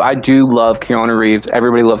the two. I do love Keanu Reeves.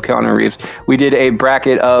 Everybody loves Keanu Reeves. We did a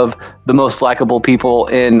bracket of the most likable people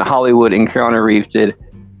in Hollywood, and Keanu Reeves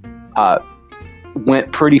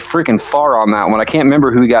went pretty freaking far on that one. I can't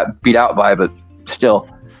remember who he got beat out by, but still.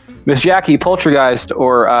 Miss Jackie, Poltergeist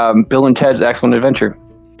or Bill and Ted's Excellent Adventure?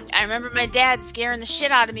 I remember my dad scaring the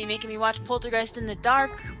shit out of me, making me watch Poltergeist in the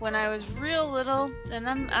dark when I was real little, and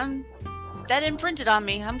I'm that imprinted on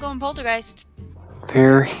me. I'm going Poltergeist.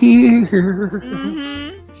 They're here.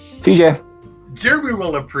 Mm-hmm. CJ. Jeremy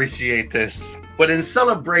will appreciate this, but in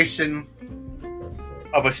celebration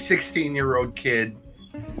of a 16-year-old kid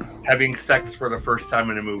having sex for the first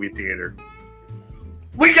time in a movie theater,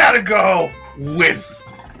 we gotta go with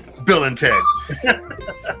Bill and Ted.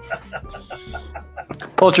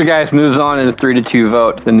 Poltergeist moves on in a 3-2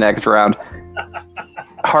 vote to the next round.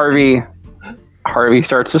 Harvey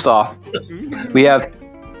starts us off. We have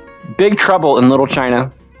Big Trouble in Little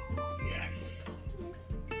China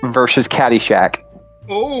versus Caddyshack.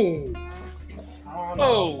 Oh,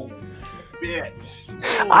 bitch.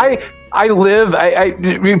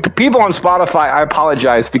 People on Spotify, I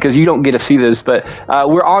apologize because you don't get to see this, but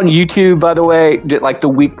we're on YouTube, by the way, like the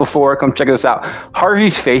week before. Come check this out.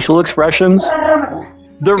 Harvey's facial expressions.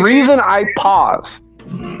 The reason I pause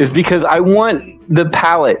is because I want the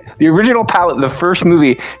original palette, the first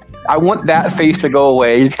movie, I want that face to go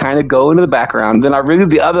away. Just kind of go into the background. Then I read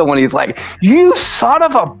the other one. He's like, "You son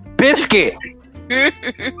of a biscuit."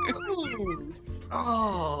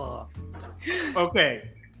 Oh. Okay.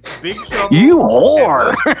 Big Trouble. You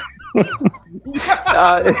whore.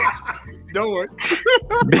 Don't worry.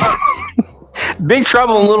 Big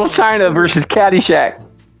Trouble in Little China versus Caddyshack.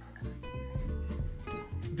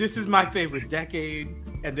 This is my favorite decade.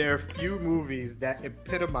 and there are few movies that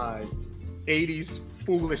epitomize 80s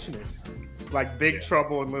foolishness, like Big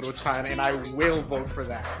Trouble in Little China, and I will vote for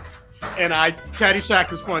that. And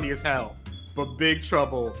Caddyshack is funny as hell, but Big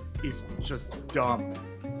Trouble is just dumb.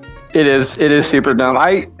 It is super dumb.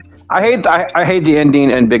 I hate the ending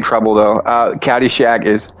in Big Trouble though. Caddyshack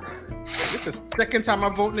is. This is the second time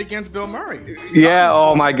I'm voting against Bill Murray. Yeah.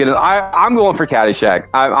 Oh my goodness. I'm going for Caddyshack.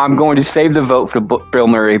 I'm going to save the vote for Bill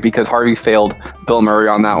Murray because Harvey failed Bill Murray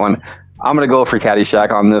on that one. I'm gonna go for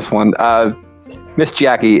Caddyshack on this one. Miss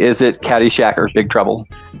Jackie, is it Caddyshack or Big Trouble?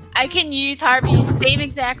 I can use Harvey's same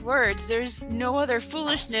exact words. There's no other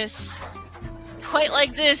foolishness quite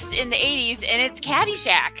like this in the 80s, and it's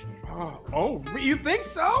Caddyshack. Oh, you think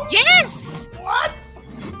so? Yes! What?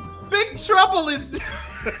 Big Trouble is...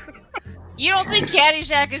 You don't think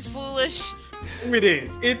Caddyshack is foolish? It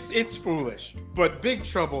is. It's foolish. But Big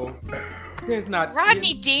Trouble, there's not...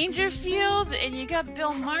 Rodney Dangerfield, and you got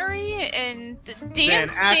Bill Murray, and the Dan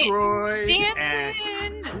Aykroyd,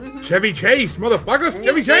 dancing. Chevy Chase, motherfuckers.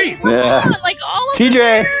 Chevy Chase. Yeah. Like all of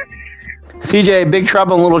CJ, Big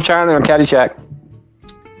Trouble in Little China or Caddyshack?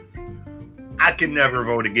 I can never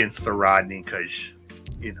vote against the Rodney because,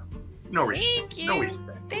 no Thank you. No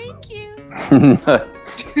respect. Thank you.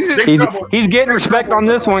 He's getting respect on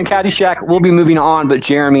this one. Caddyshack. We'll be moving on, but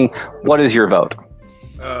Jeremy, what is your vote?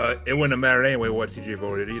 It wouldn't have mattered anyway what CJ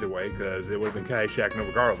voted either way, because it would have been Caddyshack no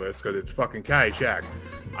regardless, because it's fucking Caddyshack.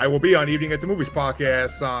 I will be on Evening at the Movies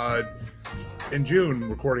podcast in June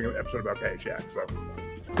recording an episode about Caddyshack. So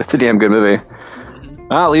That's a damn good movie.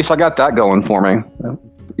 Well, at least I got that going for me.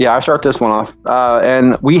 Yeah, I start this one off.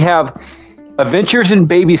 And we have Adventures in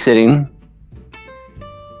Babysitting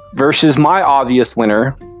versus my obvious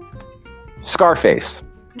winner, Scarface.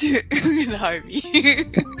 Harvey.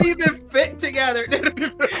 We even fit together.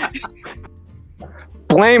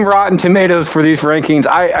 Blame Rotten Tomatoes for these rankings.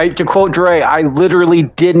 I to quote Dre, I literally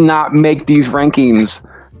did not make these rankings.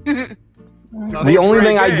 The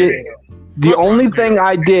only thing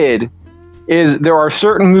I did is there are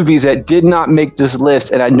certain movies that did not make this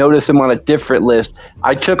list, and I noticed them on a different list.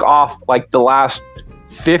 I took off like the last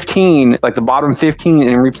 15, like the bottom 15,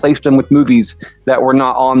 and replaced them with movies that were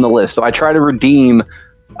not on the list. So I try to redeem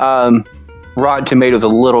Rotten Tomatoes a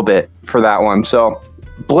little bit for that one. So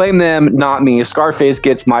blame them, not me. Scarface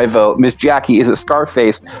gets my vote. Miss Jackie, is it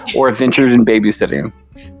Scarface or Adventures in Babysitting?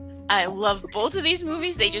 I love both of these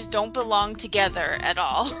movies. They just don't belong together at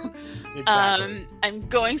all. Exactly. I'm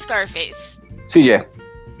going Scarface. CJ.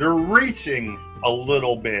 They're reaching a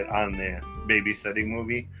little bit on the babysitting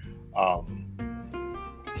movie.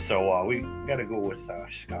 So we got to go with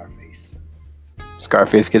Scarface.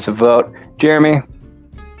 Scarface gets a vote. Jeremy.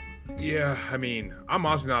 yeah, I mean, I'm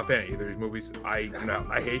honestly not a fan of either of these movies. I do not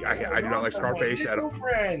like Scarface at all.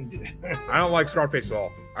 I don't like Scarface at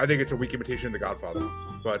all. I think it's a weak imitation of The Godfather.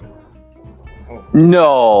 But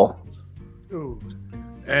no.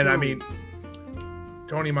 And I mean,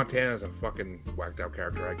 Tony Montana is a fucking whacked out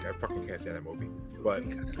character. I fucking can't stand that movie. But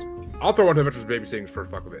I'll throw one to Adventures Babysitting for the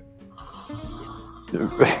fuck of it.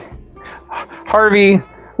 Harvey,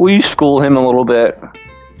 will you school him a little bit?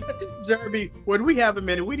 Jeremy, when we have a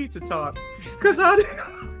minute, we need to talk. Because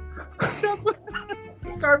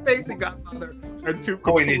Scarface and Godfather are two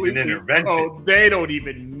completely... needs an intervention. Oh, they don't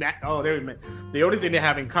even... the only thing they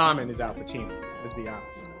have in common is Al Pacino, let's be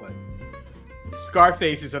honest. But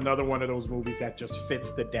Scarface is another one of those movies that just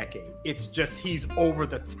fits the decade. It's just, he's over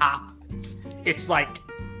the top. It's like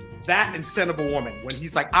that and Son of a Woman, when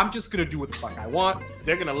he's like, I'm just going to do what the fuck I want.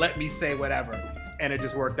 They're going to let me say whatever. And it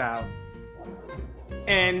just worked out.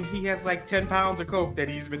 And he has like 10 pounds of coke that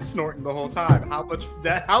he's been snorting the whole time. How much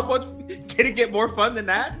can it get more fun than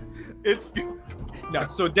that? It's no,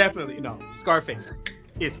 so definitely no. Scarface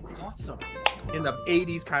is awesome in the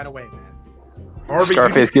 80s kind of way, man. Harvey,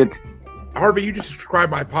 you just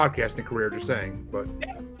described my podcasting career, just saying. But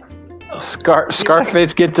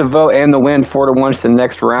Scarface gets a vote and the win 4-1 to the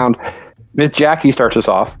next round. Miss Jackie starts us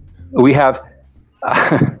off. We have.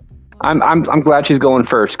 I'm glad she's going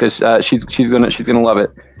first because she's gonna love it.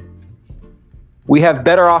 We have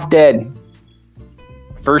Better Off Dead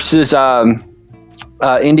versus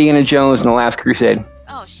Indiana Jones and the Last Crusade.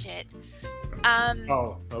 Oh shit.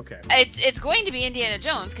 Oh, okay. It's going to be Indiana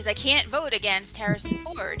Jones because I can't vote against Harrison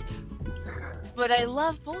Ford. But I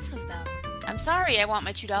love both of them. I'm sorry, I want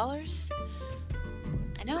my $2.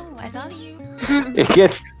 I know, I thought of you.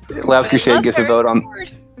 Last Crusade gets a vote on.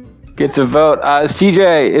 Gets a vote.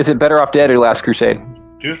 CJ, is it Better Off Dead or Last Crusade?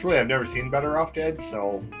 Truthfully, I've never seen Better Off Dead,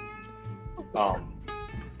 so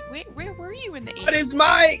Where were you in the 80s? What is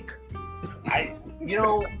Mike?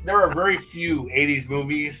 there are very few 80s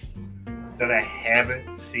movies that I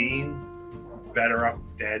haven't seen, Better Off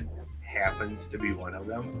Dead happens to be one of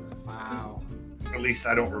them. Wow. At least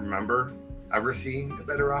I don't remember ever seeing the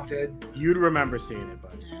Better Off Dead. You'd remember seeing it,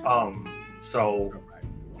 but so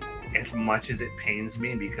as much as it pains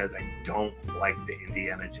me because I don't like the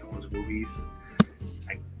Indiana Jones movies,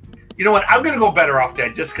 you know what? I'm gonna go Better Off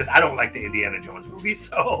Dead just because I don't like the Indiana Jones movies.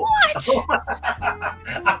 So What?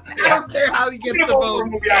 I don't care how he gets the vote.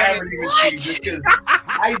 Movie I haven't even seen just 'cause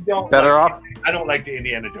I don't. Better Off. I don't like the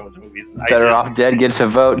Indiana Jones movies. Better Off Dead gets a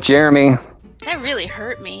vote. Jeremy. That really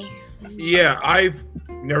hurt me. Yeah, I've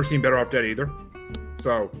never seen Better Off Dead either.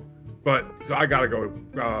 So I gotta go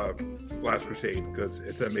Last Crusade because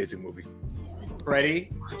it's an amazing movie. Freddie,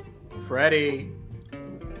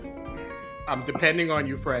 I'm depending on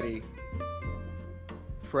you, Freddie.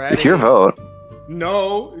 It's your vote.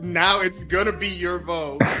 No, now it's gonna be your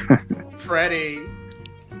vote, Freddie.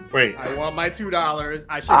 Wait, I want my $2.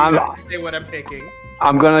 I should say what I'm picking.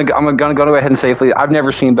 I'm gonna go ahead and safely. I've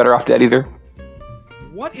never seen Better Off Dead either.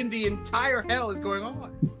 What in the entire hell is going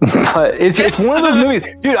on? But it's one of those movies,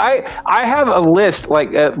 dude. I have a list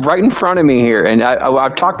like right in front of me here, and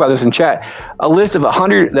I've talked about this in chat. A list of the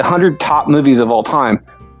 100 top movies of all time.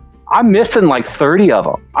 I'm missing like 30 of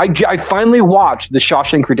them. I finally watched The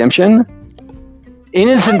Shawshank Redemption in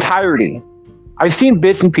its entirety. I've seen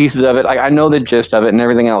bits and pieces of it. I know the gist of it and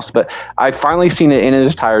everything else, but I've finally seen it in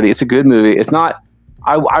its entirety. It's a good movie. It's not.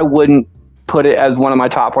 I wouldn't put it as one of my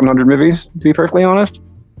top 100 movies, to be perfectly honest.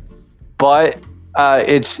 But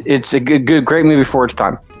it's a great movie for its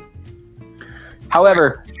time.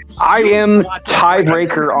 However, I am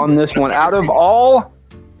tiebreaker on this one. Out of all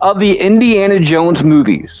of the Indiana Jones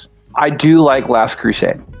movies, I do like Last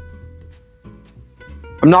Crusade.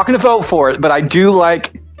 I'm not going to vote for it, but I do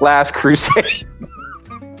like Last Crusade.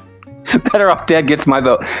 Better Off Dead gets my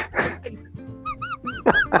vote.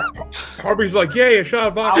 Harvey's like, yay, a shot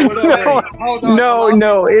of vodka.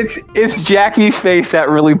 No, it's Jackie's face that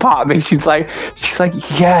really popped me. She's like,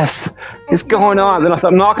 yes, it's going on. Then I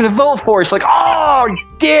thought, I'm not going to vote for it. She's like, oh,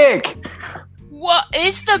 dick. What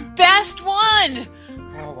is the best one?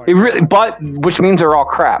 It really, but which means they're all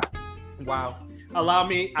crap. Wow. Allow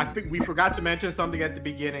me. I think we forgot to mention something at the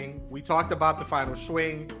beginning. We talked about the final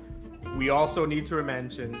swing. We also need to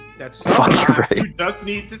mention that sometimes you just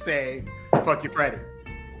need to say, fuck you, Freddy.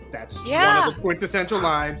 That's one of the quintessential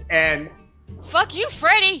lines. And fuck you,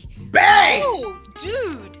 Freddy. Bang! Oh,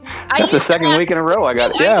 dude. That's the second week in a row I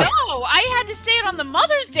got it. Yeah. I know. I had to say it on the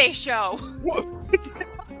Mother's Day show.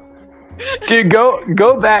 Dude,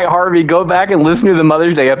 go back, Harvey. Go back and listen to the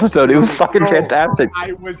Mother's Day episode. It was fucking fantastic.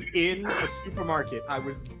 I was in a supermarket. I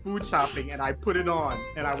was food shopping, and I put it on,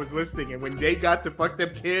 and I was listening. And when they got to fuck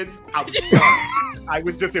them kids, I was done. I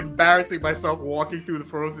was just embarrassing myself walking through the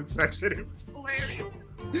frozen section. It was hilarious.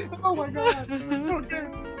 Oh my god, so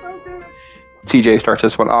good, so good. TJ starts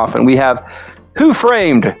this one off, and we have Who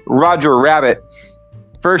Framed Roger Rabbit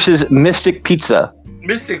versus Mystic Pizza.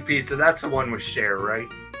 Mystic Pizza. That's the one with Cher, right?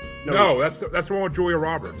 No, that's the one with Julia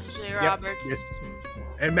Roberts. Julia Roberts. Yes.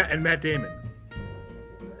 And Matt Damon.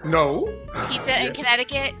 No. Pizza in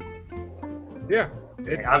Connecticut. Yeah.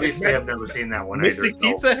 Obviously, I've never seen that one. Mystic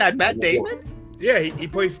Pizza had Matt Damon? Yeah, he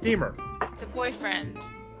plays Steamer. The boyfriend.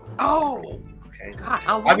 Oh. Okay. God,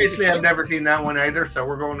 how long Obviously, I've never seen that one either, so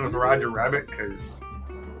we're going with Roger Rabbit because.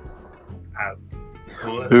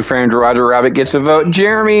 Who Framed Roger Rabbit gets a vote.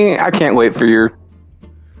 Jeremy, I can't wait for your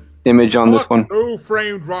image on this one. Who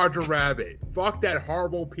Framed Roger Rabbit? Fuck that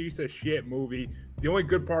horrible piece of shit movie. The only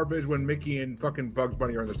good part of it is when Mickey and fucking Bugs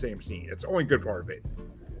Bunny are in the same scene. It's the only good part of it.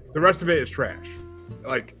 The rest of it is trash.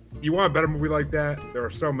 Like, you want a better movie like that? There are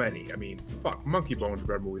so many. I mean, fuck, Monkey Bone's a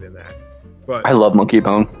better movie than that. But I love Monkey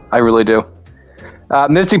Bone. I really do.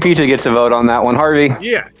 Mystic Pizza gets a vote on that one. Harvey?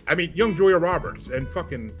 Yeah, I mean, young Julia Roberts and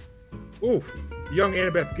fucking, young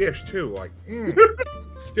Annabeth Gish too. Like,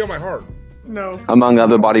 steal my heart. No. Among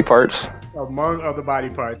other body parts. Among other body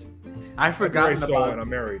parts. I forgot about. I'm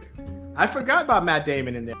married. I forgot about Matt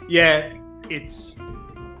Damon in there. Yeah, it's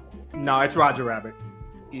Roger Rabbit,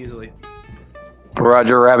 easily.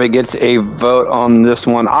 Roger Rabbit gets a vote on this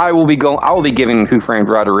one. I will be giving Who Framed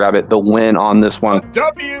Roger Rabbit the win on this one.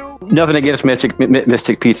 W. Nothing against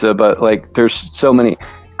Mystic Pizza, but like, there's so many.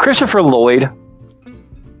 Christopher Lloyd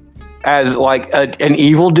as like an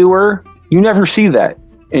evildoer. You never see that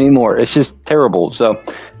anymore. It's just terrible. So,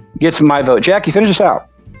 gets my vote. Jackie, finish us out.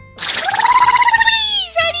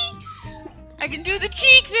 I can do the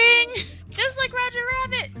cheek thing, just like Roger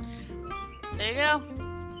Rabbit. There you go.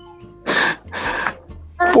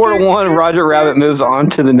 4-1, Roger Rabbit moves on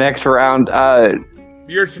to the next round.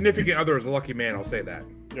 Your significant other is a lucky man, I'll say that.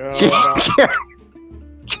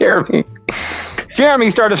 Jeremy.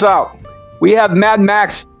 Jeremy, start us out. We have Mad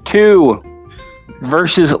Max 2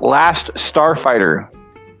 versus Last Starfighter.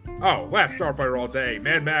 Oh, Last Starfighter all day.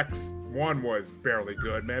 Mad Max 1 was barely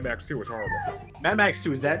good. Mad Max 2 was horrible. Mad Max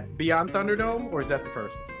 2, is that Beyond Thunderdome or is that the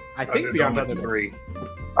first one? I think Beyond Thunderdome is Thunderdome. 3.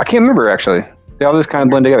 I can't remember, actually. They all just kind of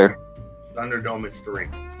blend together. Thunderdome is 3.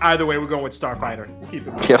 Either way, we're going with Starfighter. Let's keep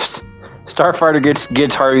it moving. Yes. Starfighter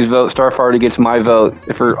gets Harvey's vote. Starfighter gets my vote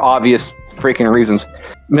for obvious freaking reasons.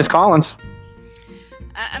 Miss Collins.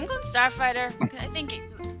 I'm going Starfighter. I think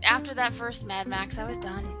after that first Mad Max, I was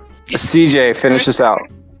done. CJ, finish this out.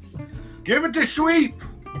 Give it to Sweep.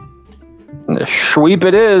 Sweep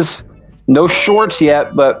it is. No shorts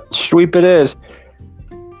yet, but sweep it is.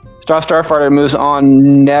 Starfighter moves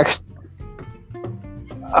on next.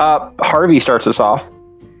 Harvey starts us off.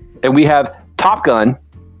 And we have Top Gun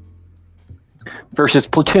versus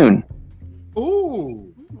Platoon.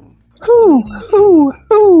 Ooh. Ooh, ooh,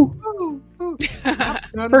 ooh.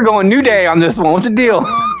 We're going New Day on this one. What's the deal?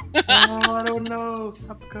 I don't know.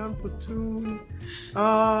 Top Gun, Platoon.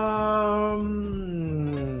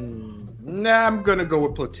 Nah, I'm gonna go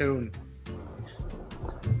with Platoon.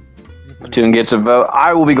 Platoon gets a vote.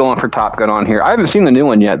 I will be going for Top Gun on here. I haven't seen the new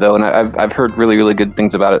one yet, though, and I've heard really, really good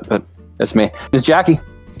things about it, but that's me. Miss Jackie?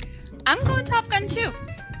 I'm going Top Gun too.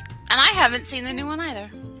 And I haven't seen the new one either.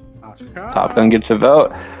 Top Gun gets a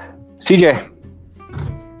vote. CJ?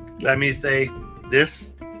 Let me say this,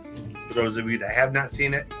 for those of you that have not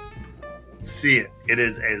seen it, see it. It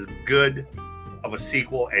is as good of a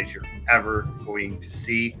sequel as you're ever going to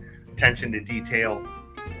see. Attention to detail,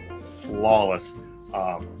 flawless.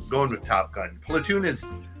 Going with Top Gun. Platoon is,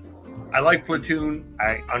 I like Platoon.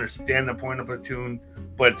 I understand the point of Platoon,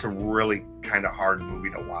 but it's a really kind of hard movie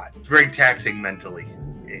to watch. It's very taxing mentally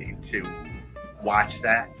to watch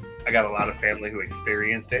that. I got a lot of family who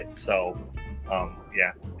experienced it, so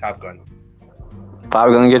yeah, Top Gun. Top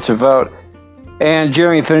Gun gets a vote. And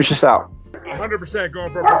Jeremy, finish this out. 100%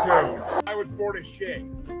 going for Platoon. I was bored as shit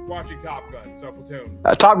watching Top Gun, so Platoon.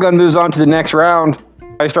 Top Gun moves on to the next round.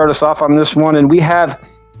 I start us off on this one, and we have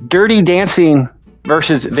Dirty Dancing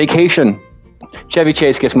versus Vacation. Chevy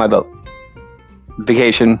Chase gets my vote.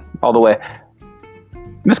 Vacation, all the way.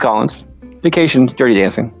 Miss Collins, Vacation, Dirty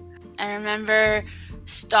Dancing. I remember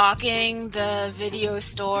stalking the video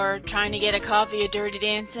store trying to get a copy of Dirty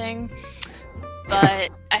Dancing,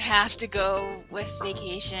 but I have to go with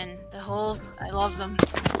Vacation. I love them.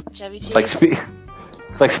 Chevy Chase.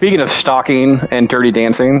 It's like speaking of stalking and Dirty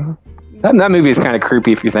Dancing, that movie is kind of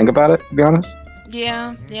creepy if you think about it, to be honest.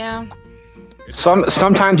 Yeah.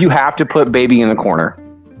 Sometimes you have to put baby in the corner.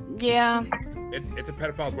 Yeah. It's a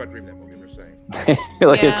pedophile's wet dream, that movie, I'm just saying.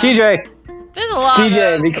 Like Yeah. CJ. There's a lot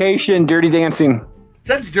CJ, of... Vacation, Dirty Dancing.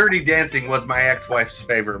 Since Dirty Dancing was my ex-wife's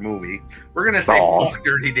favorite movie, we're gonna say fuck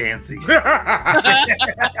Dirty Dancing.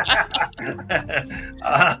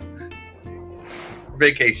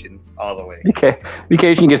 Vacation all the way. Okay,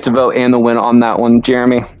 Vacation gets to vote and the win on that one.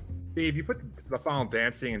 Jeremy. If you put the Final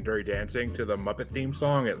Dancing and Dirty Dancing to the Muppet theme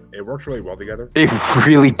song, it works really well together. It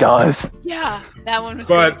really does. Yeah, that one was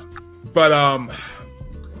But good.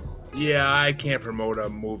 yeah, I can't promote a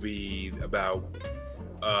movie about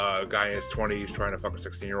a guy in his 20s trying to fuck a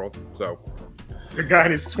 16-year-old. So The guy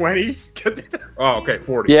in his 20s? oh, okay,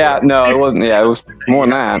 40. Yeah, no, it wasn't. Yeah, it was more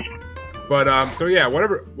than that. But so yeah,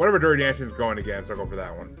 whatever Dirty Dancing is going against, I'll go for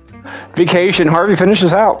that one. Vacation. Harvey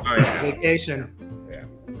finishes out. Oh, yeah. Vacation.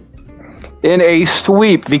 In a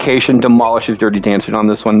sweep, Vacation demolishes Dirty Dancing on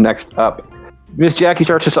this one. Next up, Miss Jackie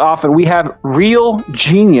starts us off, and we have Real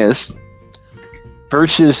Genius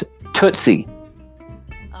versus Tootsie.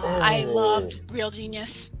 I loved Real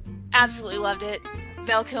Genius. Absolutely loved it.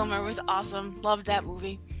 Val Kilmer was awesome. Loved that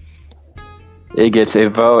movie. It gets a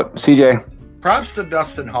vote. CJ. Props to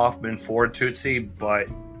Dustin Hoffman for Tootsie, but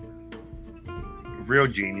Real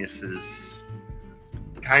Genius is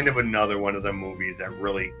kind of another one of the movies that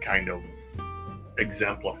really kind of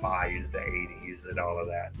exemplifies the 80s and all of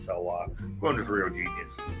that. So going to Real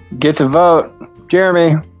Genius. Gets a vote.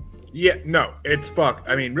 Jeremy. Yeah, no, it's fuck.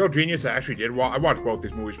 I mean, Real Genius, I actually did. I watched both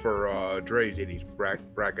these movies for Dre's 80s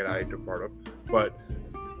bracket I took part of. But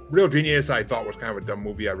Real Genius, I thought was kind of a dumb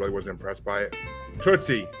movie. I really wasn't impressed by it.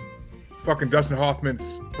 Tootsie, fucking Dustin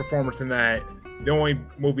Hoffman's performance in that. The only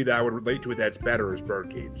movie that I would relate to it that's better is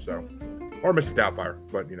Birdcage. So, or Mrs. Doubtfire,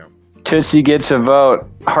 but you know. Tootsie gets a vote.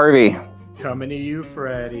 Harvey. Coming to you,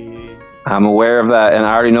 Freddie. I'm aware of that, and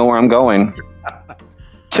I already know where I'm going.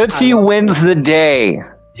 Tootsie wins the day.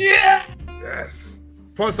 Yeah! Yes.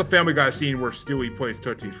 Plus the Family Guy scene where Stewie plays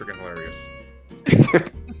Tootsie is freaking hilarious.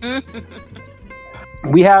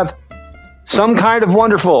 We have Some Kind of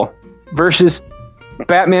Wonderful versus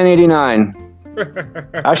Batman 89.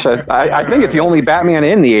 Actually, I think it's the only Batman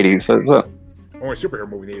in the 80s. Only superhero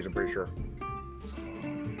movie in the 80s, I'm pretty sure.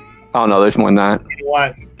 Oh no, there's more than that. You know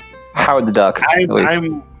what? Howard the Duck.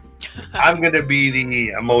 I'm going to be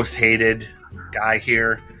the most hated guy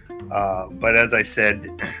here. But as I said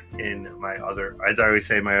in as I always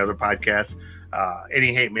say in my other podcast,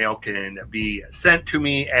 any hate mail can be sent to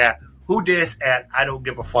me at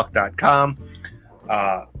whodis@idon'tgiveafuck.com.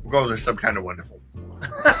 Go to Some Kind of Wonderful.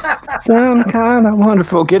 Some Kind of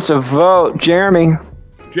Wonderful gets a vote. Jeremy.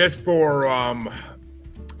 Just for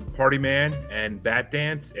Party Man and Bat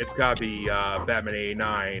Dance, it's got to be Batman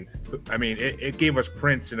 89. I mean, it gave us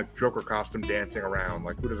Prince in a Joker costume dancing around.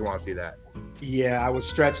 Like, who doesn't want to see that? Yeah, I was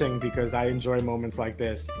stretching because I enjoy moments like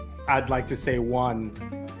this. I'd like to say one,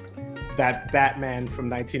 that Batman from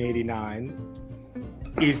 1989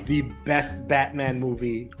 is the best Batman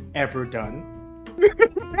movie ever done.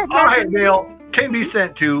 All right, Neil, can be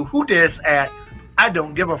sent to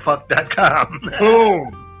whodis@idon'tgiveafuck.com.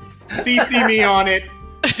 Boom. CC me on it.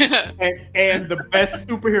 And the best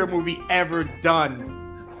superhero movie ever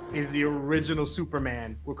done is the original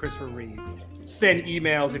Superman with Christopher Reeve. Send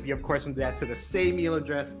emails if you have questions to that to the same email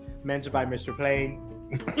address mentioned by Mr. Plain.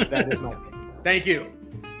 That is my thing. Thank you.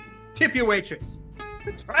 Tip your waitress.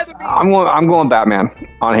 I'm going Batman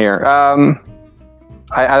on here.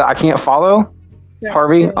 I can't follow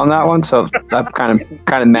Harvey on that one, so I'm kind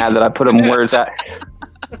of mad that I put him where it's at.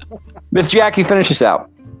 Miss Jackie, finish us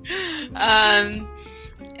out.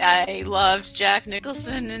 I loved Jack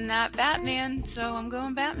Nicholson in that Batman, so I'm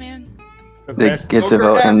going Batman. It gets a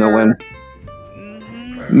vote and the win.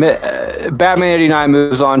 Mm-hmm. Batman 89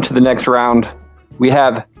 moves on to the next round. We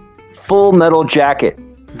have Full Metal Jacket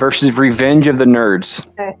versus Revenge of the Nerds.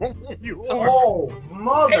 Oh,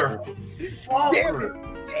 mother. Damn it.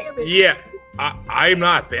 Yeah, I'm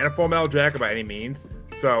not a fan of Full Metal Jacket by any means.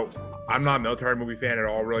 So I'm not a military movie fan at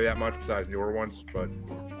all, really, that much, besides newer ones. But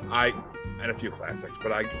and a few classics.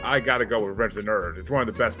 But I got to go with Revenge of the Nerds. It's one of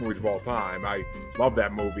the best movies of all time. I love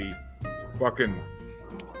that movie. Fucking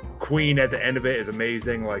Queen at the end of it is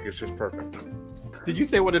amazing. Like, it's just perfect. Did you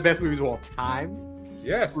say one of the best movies of all time?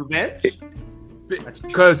 Yes. Revenge?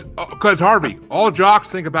 Because Harvey, all jocks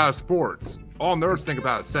think about is sports. All nerds think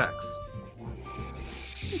about is sex.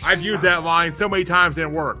 I've used that line so many times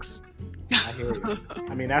and it works. I hear you.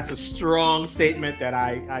 I mean, that's a strong statement that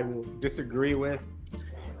I will disagree with.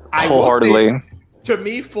 Wholeheartedly. To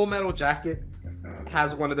me, Full Metal Jacket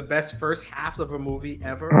has one of the best first halves of a movie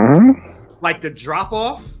ever. Mm-hmm. Like the drop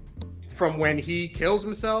off from when he kills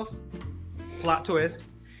himself, plot twist,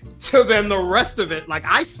 to then the rest of it. Like,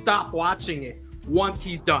 I stop watching it once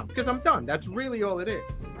he's done because I'm done. That's really all it is.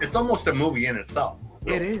 It's almost a movie in itself.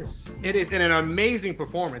 It is. And an amazing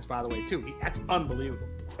performance, by the way, too. That's unbelievable.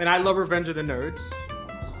 And I love Revenge of the Nerds.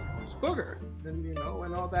 It's Booger, and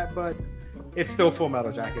and all that, but it's still Full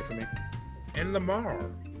Metal Jacket for me. And Lamar.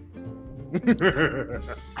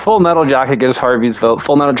 Full Metal Jacket gets Harvey's vote.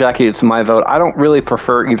 Full Metal Jacket is my vote. I don't really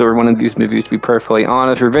prefer either one of these movies, to be perfectly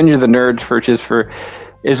honest. Revenge of the Nerds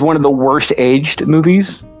is one of the worst aged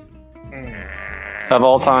movies of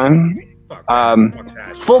all time.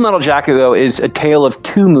 Full Metal Jacket, though, is a tale of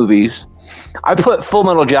two movies. I put Full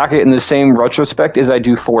Metal Jacket in the same retrospect as I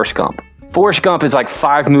do Forrest Gump. Forrest Gump is like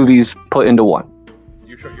 5 movies put into one.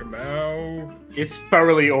 You shut your mouth. It's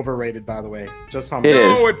thoroughly overrated, by the way. Just humble.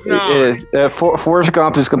 No, it's not. It is. Forrest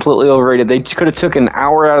Gump is completely overrated. They could have took an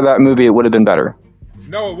hour out of that movie. It would have been better.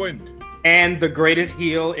 No, it wouldn't. And the greatest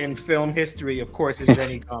heel in film history, of course, is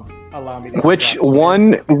Jenny Gump. Allow me to. Which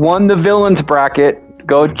won the villains bracket.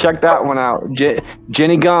 Go check that one out.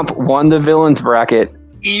 Jenny Gump won the villains bracket.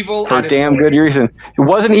 Evil for damn good reason. It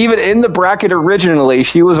wasn't even in the bracket originally.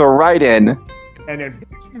 She was a write-in. And then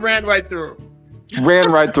ran right through.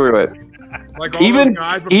 Ran right through it. Like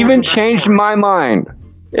even changed my mind.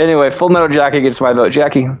 Anyway, Full Metal Jacket gets my vote.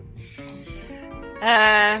 Jackie.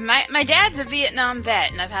 My dad's a Vietnam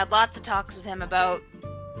vet, and I've had lots of talks with him about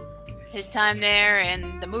his time there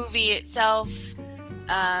and the movie itself.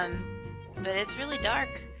 But it's really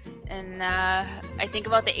dark, and I think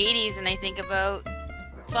about the 80s, and I think about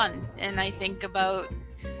fun, and I think about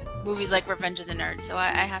movies like Revenge of the Nerds, so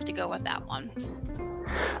I have to go with that one.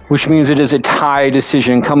 Which means it is a tie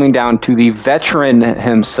decision coming down to the veteran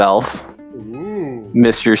himself,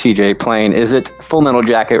 Mr. CJ Plain. Is it Full Metal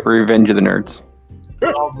Jacket or Revenge of the Nerds?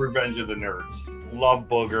 Love Revenge of the Nerds. Love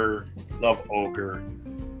Booger. Love Ogre.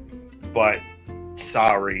 But,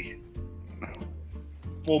 sorry.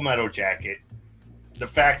 Full Metal Jacket. The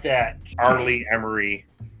fact that Arlie Emery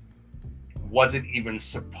wasn't even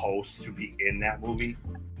supposed to be in that movie.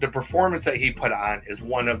 The performance that he put on is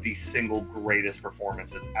one of the single greatest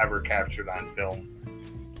performances ever captured on film.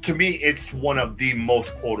 To me, it's one of the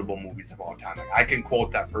most quotable movies of all time. Like, I can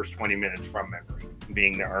quote that first 20 minutes from memory,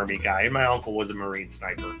 being the Army guy. And my uncle was a Marine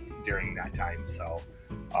sniper during that time. So,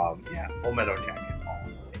 yeah, Full Metal Jacket.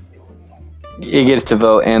 He gets to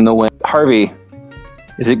vote and the win. Harvey,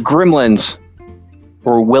 is it Gremlins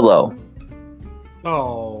or Willow?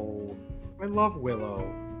 Oh, I love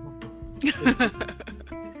Willow.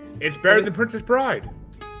 It's better than Princess Bride.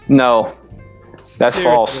 No, that's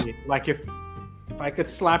false. Like if I could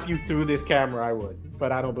slap you through this camera, I would.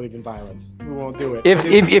 But I don't believe in violence. We won't do it.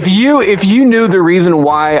 If you knew the reason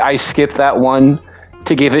why I skipped that one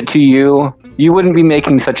to give it to you, you wouldn't be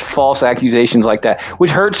making such false accusations like that,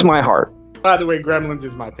 which hurts my heart. By the way, Gremlins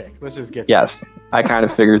is my pick. Let's just get Yes, I kind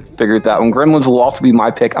of figured that one. Gremlins will also be my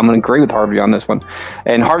pick. I'm going to agree with Harvey on this one.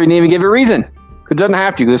 And Harvey didn't even give a reason. It doesn't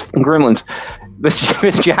have to. It's Gremlins.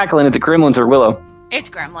 Miss Jacqueline, is it Gremlins or Willow? It's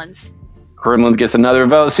Gremlins. Gremlins gets another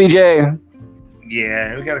vote. CJ?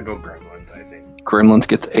 Yeah, we got to go Gremlins, I think. Gremlins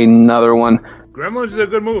gets another one. Gremlins is a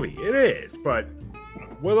good movie. It is, but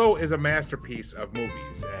Willow is a masterpiece of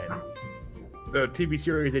movies, and the TV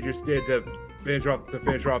series they just did to finish off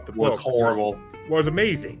the book Was horrible. Was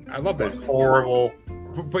amazing. I love that. Was horrible.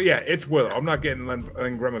 But yeah, it's Willow. I'm not letting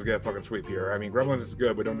Gremlins get a fucking sweep here. I mean, Gremlins is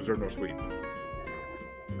good, but don't deserve no sweep.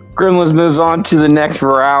 Gremlins moves on to the next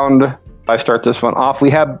round. I start this one off.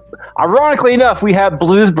 Ironically enough, we have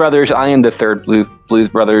Blues Brothers. I am the third Blues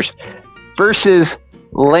Brothers versus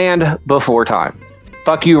Land Before Time.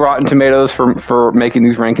 Fuck you, Rotten Tomatoes, for making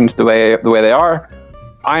these rankings the way they are.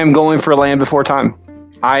 I am going for Land Before Time.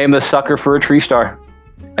 I am a sucker for a tree star.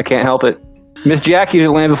 I can't help it. Miss Jackie, is it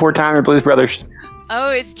Land Before Time or Blues Brothers?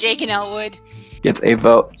 Oh, it's Jake and Elwood. Gets a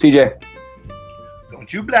vote. CJ?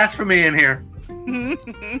 Don't you blaspheme in here.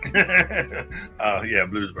 Oh, yeah,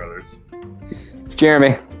 Blues Brothers.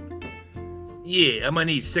 Jeremy? Yeah, I'm gonna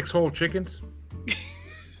need 6 whole chickens.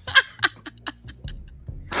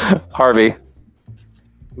 Harvey?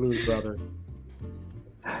 Blues Brothers.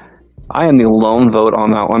 I am the lone vote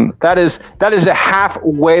on that one. That is a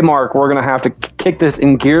halfway mark. We're gonna have to kick this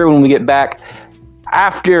in gear when we get back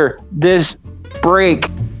after this break.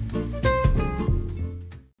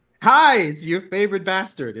 Hi, it's your favorite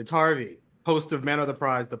bastard. It's Harvey, host of Men Are the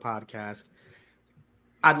Prize, the podcast.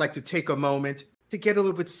 I'd like to take a moment to get a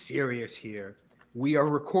little bit serious here. We are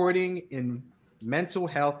recording in Mental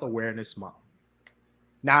Health Awareness Month.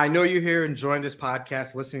 Now, I know you're here enjoying this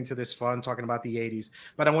podcast, listening to this fun, talking about the 80s,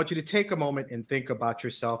 but I want you to take a moment and think about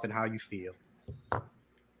yourself and how you feel.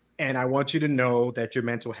 And I want you to know that your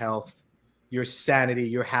mental health, your sanity,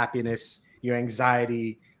 your happiness, your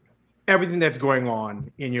anxiety, everything that's going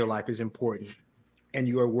on in your life is important. And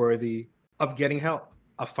you are worthy of getting help,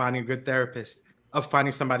 of finding a good therapist, of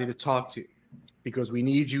finding somebody to talk to, because we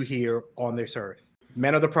need you here on this earth.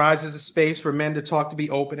 Men Are the Prize is a space for men to talk, to be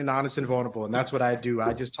open and honest and vulnerable. And that's what I do.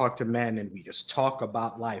 I just talk to men and we just talk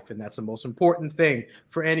about life. And that's the most important thing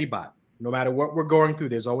for anybody. No matter what we're going through,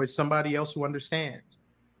 there's always somebody else who understands.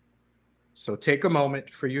 So take a moment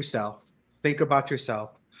for yourself. Think about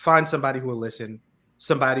yourself. Find somebody who will listen,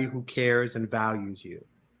 somebody who cares and values you,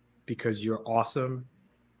 because you're awesome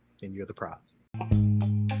and you're the prize.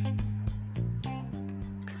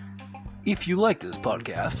 If you like this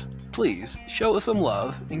podcast, please show us some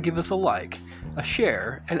love and give us a like, a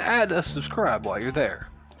share, and add a subscribe while you're there.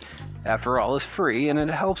 After all, it's free and it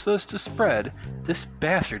helps us to spread this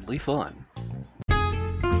bastardly fun.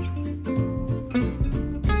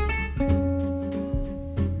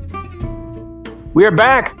 We are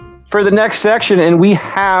back for the next section, and we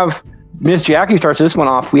have Miss Jackie starts this one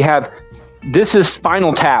off. We have This Is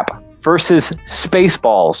Spinal Tap versus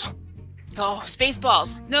Spaceballs. Oh,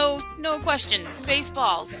 Spaceballs. No question.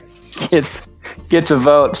 Spaceballs. Gets a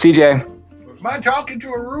vote. CJ. Am I talking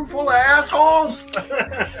to a room full of assholes?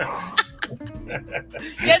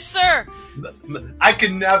 Yes, sir. I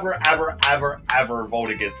can never, ever, ever, ever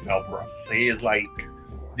vote against Mel Brooks. He is like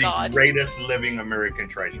the greatest living American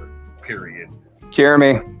treasure, period.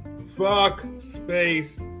 Jeremy. Fuck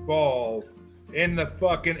Spaceballs in the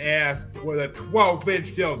fucking ass with a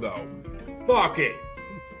 12-inch dildo. Fuck it.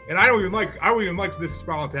 And I don't even like This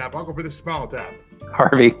Spinal Tap. I'll go for This Spinal Tap.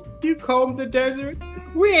 Harvey. You combed the desert?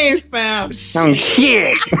 We ain't found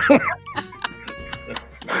shit.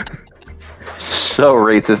 So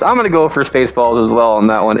racist. I'm going to go for Spaceballs as well on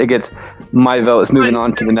that one. It gets my vote. It's moving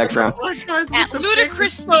on to the next round. At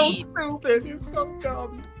ludicrous speed. So stupid. It's so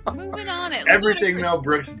dumb. Moving on at Everything Mel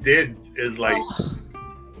Brooks did is like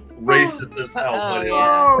racist as hell. Oh, but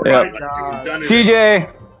yeah. Oh, my God.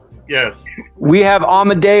 CJ. Yes. We have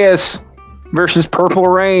Amadeus versus Purple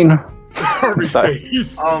Rain. Harvey's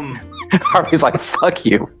face. Harvey's like, fuck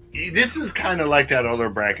you. This is kind of like that other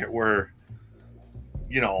bracket where,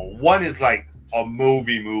 one is like a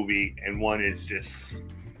movie, and one is just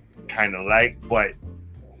kind of like, but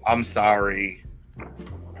I'm sorry,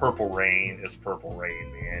 Purple Rain is Purple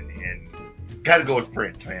Rain, man, and gotta go with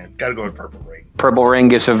Prince, man. Gotta go with Purple Rain. Purple Rain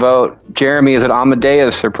gets a vote. Jeremy, is it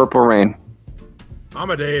Amadeus or Purple Rain?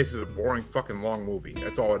 Amadeus is a boring fucking long movie.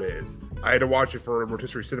 That's all it is. I had to watch it for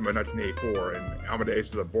Rotisserie Cinema in 1984, and Amadeus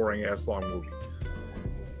is a boring ass long movie.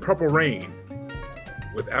 Purple Rain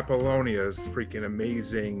with Apollonia's freaking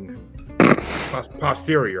amazing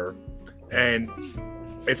posterior, and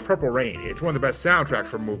it's Purple Rain. It's one of the best soundtracks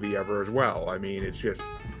for a movie ever as well. I mean, it's just,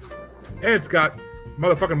 and it's got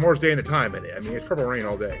motherfucking Moore's Day in the Time in it. I mean, it's Purple Rain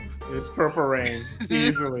all day. It's Purple Rain,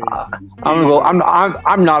 easily. I'm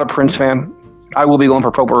not a Prince fan. I will be going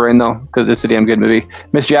for Purple Rain though, because it's a damn good movie.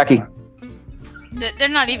 Miss Jackie. They're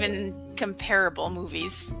not even comparable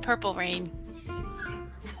movies. Purple Rain.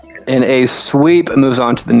 In a sweep, moves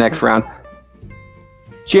on to the next round.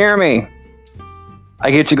 Jeremy,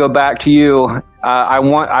 I get to go back to you.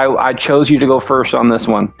 I chose you to go first on this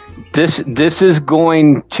one. This is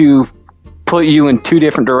going to put you in two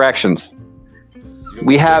different directions.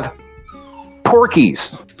 We have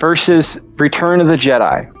Porky's versus Return of the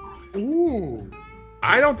Jedi. Ooh.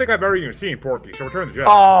 I don't think I've ever even seen Porky, so Return of the Jedi.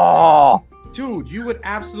 Oh, Dude, you would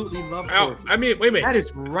absolutely love Porky. I mean, wait a minute. That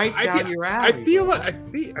is right down your alley. I feel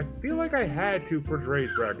like I had to for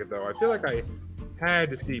Dre's bracket though. I feel like I had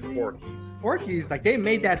to see Porky's. Porky's, like, they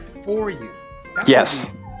made that for you. That yes.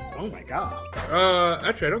 movie, oh my god.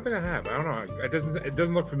 Actually, I don't think I have. I don't know. It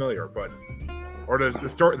doesn't look familiar, but the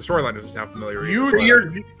storyline doesn't sound familiar. You'd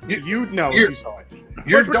know if you saw it.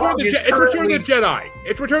 It's Return of the Jedi.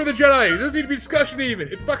 It's Return of the Jedi. It doesn't need to be discussion even.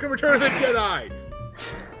 It's fucking Return of the Jedi.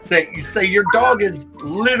 You say your dog is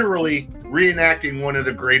literally reenacting one of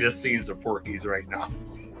the greatest scenes of Porky's right now.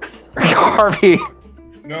 Harvey.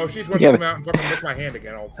 No, she's going to come out and fucking lick my hand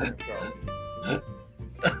again.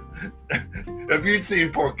 If you'd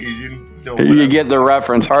seen Porky's, you know. You get the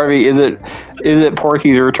reference, Harvey. Is it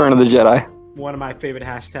Porky's or Return of the Jedi? One of my favorite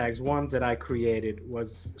hashtags, ones that I created,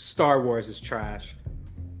 was Star Wars is trash.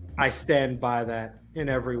 I stand by that in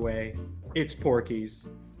every way. It's Porky's.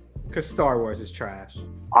 Because Star Wars is trash.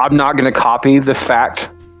 I'm not going to copy the fact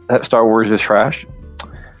that Star Wars is trash.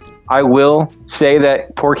 I will say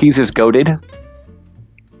that Porky's is goated.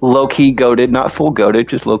 Low-key goated, not full goated,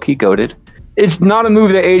 just low-key goated. It's not a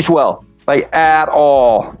movie that aged well, like at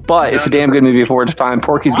all. But it's a damn good movie for its time.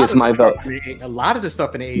 Porky's gets my vote. A lot of the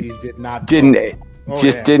stuff in the 80s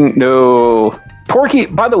didn't know. Porky,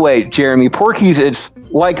 by the way, Jeremy, Porky's, it's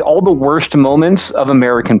like all the worst moments of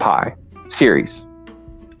American Pie series.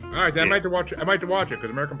 All right, I might have to watch it because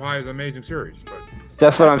American Pie is an amazing series. But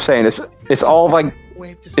that's what I'm saying. It's all like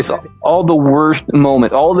all the worst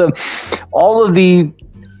moments, all of the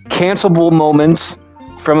cancelable moments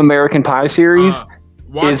from American Pie series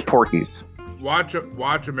is Porky's. Watch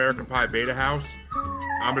American Pie Beta House.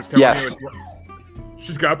 I'm just telling you,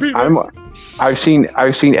 she's got penis. I've seen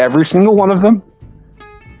every single one of them.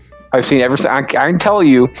 I can tell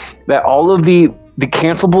you that all of the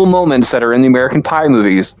cancelable moments that are in the American Pie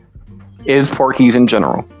movies is Porky's in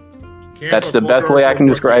general. That's the best way I can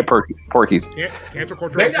describe Porky's. Cancel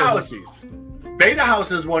culture. Beta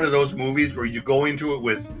House is one of those movies where you go into it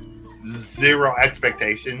with zero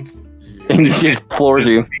expectations. And it just floors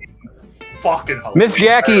you. Fucking hilarious. Miss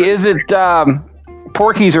Jackie, is it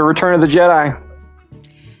Porky's or Return of the Jedi?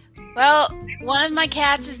 Well, one of my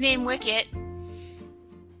cats is named Wicket.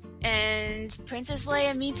 And Princess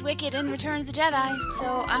Leia meets Wicket in Return of the Jedi.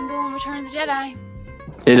 So I'm going Return of the Jedi.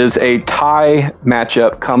 It is a tie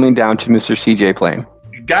matchup coming down to Mr. CJ Plain.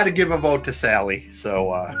 You got to give a vote to Sally.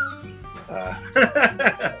 So,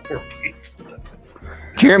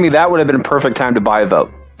 Jeremy, that would have been a perfect time to buy a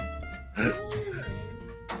vote.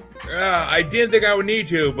 I didn't think I would need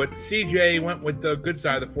to, but CJ went with the good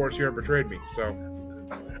side of the force here and betrayed me. So,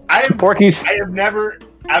 I have never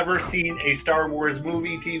ever seen a Star Wars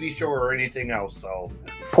movie, TV show, or anything else. So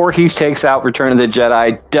Porky's takes out Return of the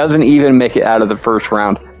Jedi, doesn't even make it out of the first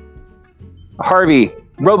round. Harvey,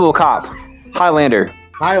 RoboCop, Highlander.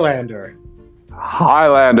 Highlander.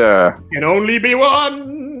 Can only be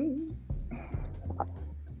one.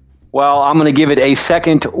 Well, I'm going to give it a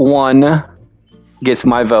second one. Gets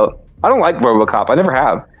my vote. I don't like RoboCop. I never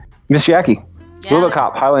have. Miss Jackie,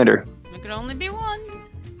 RoboCop, Highlander. There could only be one.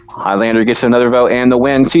 Highlander gets another vote and the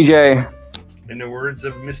win. CJ. In the words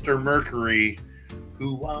of Mr. Mercury,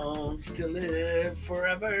 Who wants to live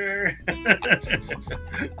forever?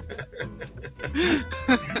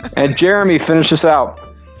 And Jeremy, finish us out.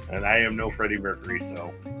 And I am no Freddie Mercury,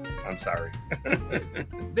 so I'm sorry.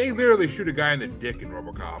 They literally shoot a guy in the dick in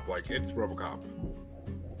RoboCop. Like, it's RoboCop.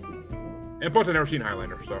 And plus, I've never seen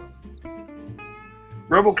Highlander, so.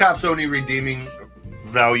 RoboCop's only redeeming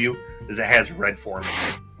value is it has red form.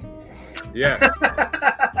 Yeah.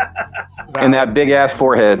 And that big ass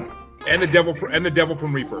forehead. And the devil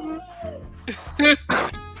from Reaper.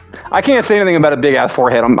 I can't say anything about a big ass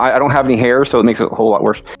forehead. I don't have any hair, so it makes it a whole lot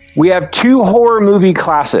worse. We have 2 horror movie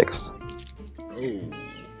classics. Oh.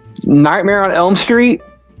 Nightmare on Elm Street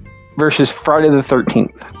versus Friday the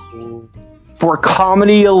 13th. For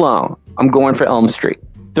comedy alone, I'm going for Elm Street.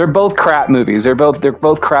 They're both crap movies. They're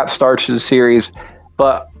both crap starts to the series,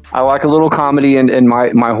 but I like a little comedy in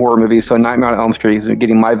my horror movies, so Nightmare on Elm Street is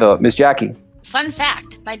getting my vote. Miss Jackie. Fun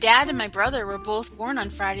fact, my dad and my brother were both born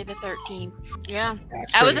on Friday the 13th. Yeah.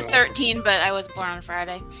 I was a 13, but I was born on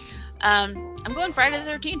Friday. I'm going Friday the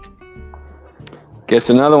 13th.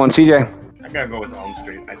 Guess another one, CJ. I gotta go with Elm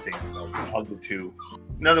Street, I think, of the 2.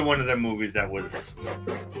 Another one of them movies that was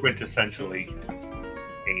quintessentially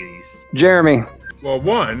 80s. Jeremy. Well,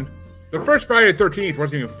 one, the first Friday the 13th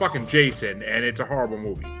wasn't even fucking Jason, and it's a horrible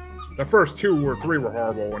movie. The first 2 or 3 were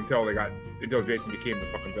horrible until Jason became the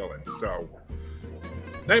fucking villain. So,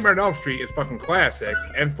 Nightmare on Elm Street is fucking classic.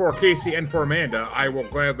 And for Casey and for Amanda, I will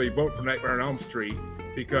gladly vote for Nightmare on Elm Street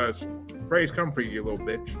because Freddy's come for you, little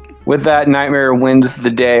bitch. With that, Nightmare wins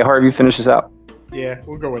the day. Harvey, finish us out. Yeah,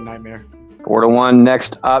 we'll go with Nightmare. 4-1.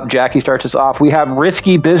 Next up, Jackie starts us off. We have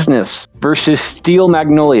Risky Business versus Steel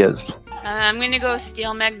Magnolias. I'm going to go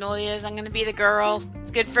Steel Magnolias. I'm going to be the girl.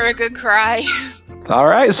 It's good for a good cry. All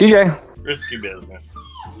right, CJ. Risky Business.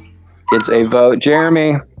 It's a vote.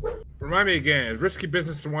 Jeremy. Remind me again, is Risky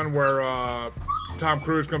Business the one where Tom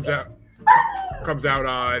Cruise comes out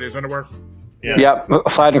in his underwear? Yeah. Yep,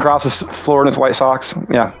 sliding across the floor in his white socks.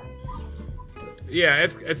 Yeah. Yeah,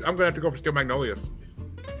 I'm gonna have to go for Steel Magnolias.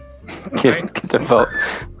 Get the vote.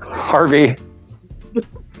 Harvey.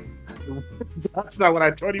 That's not what I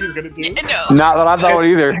thought he was gonna do. No. Not what I thought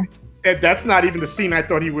either. And that's not even the scene I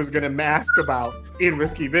thought he was gonna mask about in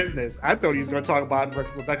Risky Business. I thought he was gonna talk about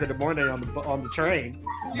Rebecca De Mornay on the train.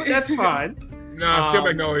 But that's fine. No, Steel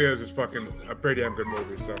Magnolias is fucking a pretty damn good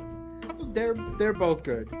movie. So they're both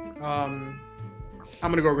good. I'm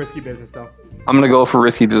gonna go Risky Business though. I'm going to go for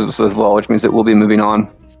Risky Business as well, which means that we'll be moving on.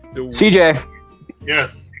 CJ.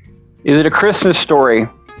 Yes. Is it A Christmas Story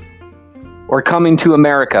or Coming to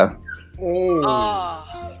America?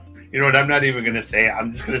 Oh. You know what? I'm not even going to say it.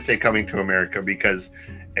 I'm just going to say Coming to America because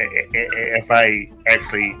if I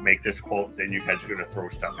actually make this quote, then you guys are going to throw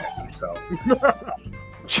stuff at me. So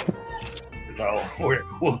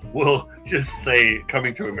we'll just say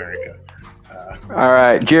Coming to America. All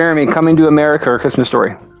right. Jeremy, Coming to America or Christmas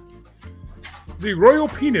Story? The royal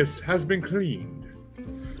penis has been cleaned.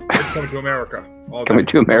 It's Coming to America. Coming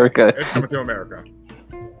to America. It's Coming to America.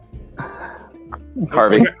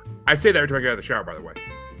 Harvey. I say that every time I get out of the shower, by the way.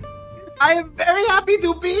 I am very happy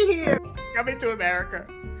to be here. Coming to America.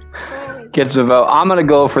 Gets a vote. I'm gonna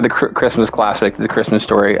go for the Christmas classic, The Christmas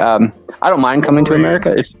Story. I don't mind Coming to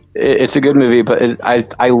America. It's a good movie, but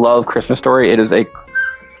I love Christmas Story.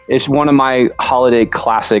 It's one of my holiday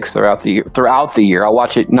classics throughout the year. I'll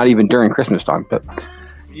watch it not even during Christmas time. But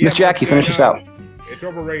Yeah, Miss Jackie, finish us out. It's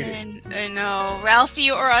overrated. And I know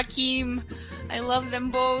Ralphie or Akeem. I love them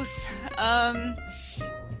both.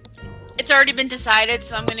 It's already been decided,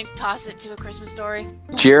 so I'm going to toss it to A Christmas Story.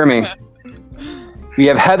 Jeremy. We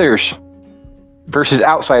have Heathers versus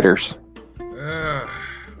Outsiders.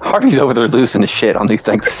 Harvey's over there losing his shit on these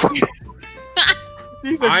things.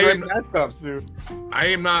 These are great matchups, dude. I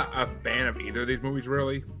am not a fan of either of these movies,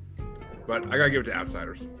 really, but I gotta give it to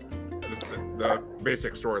Outsiders. The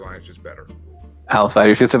basic storyline is just better.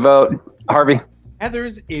 Outsiders gets a vote. Harvey.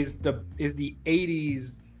 Heathers is the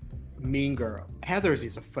 80s Mean Girl. Heathers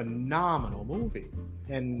is a phenomenal movie,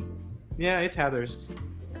 and yeah, it's Heathers.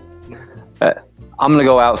 I'm gonna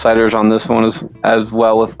go Outsiders on this one as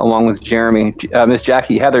well, along with Jeremy. Miss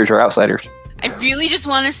Jackie, Heathers or Outsiders? I really just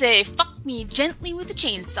want to say, fuck me gently with a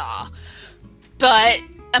chainsaw, but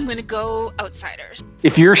I'm gonna go Outsiders.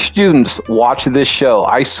 If your students watch this show,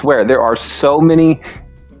 I swear there are so many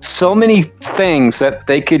things that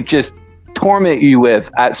they could just torment you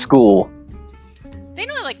with at school. They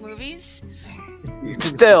know I like movies.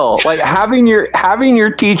 Still, like having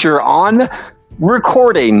your teacher on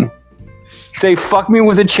recording say "fuck me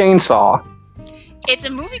with a chainsaw." It's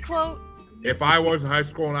a movie quote. If I was in high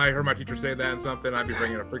school and I heard my teacher say that and something, I'd be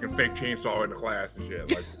bringing a freaking fake chainsaw into class and shit.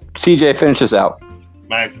 Like, CJ, finish this out.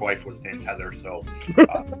 My ex-wife was named Heather, so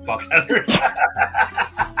fuck Heather.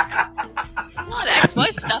 A lot of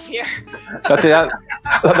ex-wife stuff here. That's it.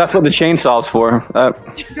 That's what the chainsaw's for.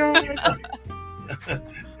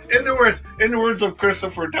 In the words of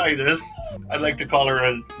Christopher Titus, I'd like to call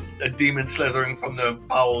her a demon slithering from the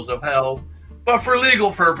bowels of hell. But for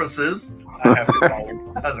legal purposes, I have to call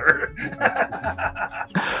her Heather.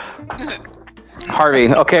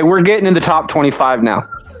 Harvey. Okay, we're getting in the top 25 now.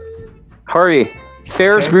 Harvey,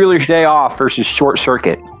 Ferris Bueller's Day Off versus Short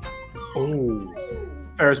Circuit. Oh,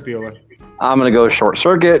 Ferris Bueller. I'm going to go Short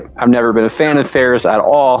Circuit. I've never been a fan of Ferris at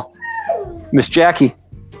all. Miss Jackie.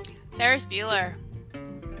 Ferris Bueller.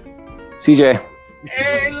 CJ.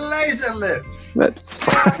 Hey, laser lips.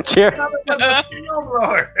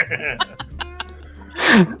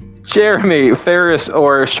 Jeremy, Ferris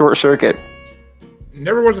or Short Circuit?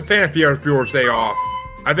 Never was a fan of Ferris Bueller's Day Off.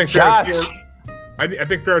 I think Shots. I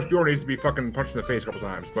think Ferris Bueller needs to be fucking punched in the face a couple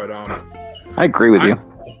times. But I agree with you.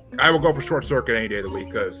 I will go for Short Circuit any day of the week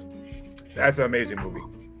because that's an amazing movie.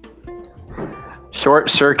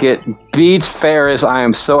 Short Circuit beats Ferris. I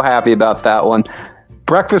am so happy about that one.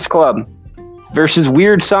 Breakfast Club versus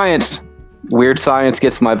Weird Science. Weird Science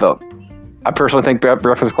gets my vote. I personally think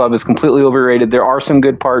Breakfast Club is completely overrated. There are some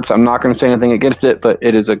good parts. I'm not going to say anything against it, but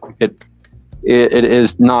it is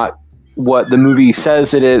not what the movie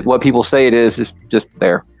says it is. What people say it is just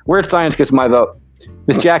there. Weird Science gets my vote.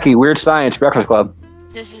 Miss Jackie, Weird Science, Breakfast Club.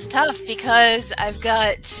 This is tough because I've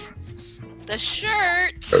got the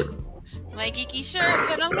shirt, my geeky shirt,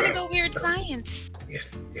 but I'm gonna go Weird Science.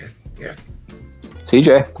 Yes.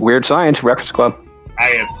 CJ, Weird Science, Breakfast Club.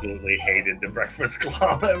 I absolutely hated The Breakfast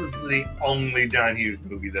Club. That was the only John Hughes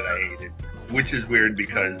movie that I hated, which is weird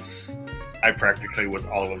because I practically was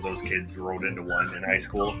all of those kids rolled into one in high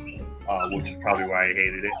school, which is probably why I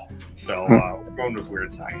hated it. So we're going with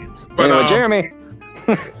Weird Science. But Anyway, Jeremy.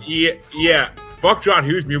 yeah, fuck John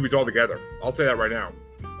Hughes movies altogether. I'll say that right now.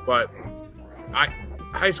 But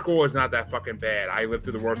high school is not that fucking bad. I lived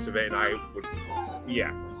through the worst of it, and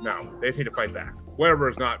no, they just need to fight back. Whatever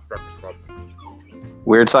is not Breakfast Club.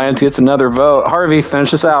 Weird Science gets another vote. Harvey,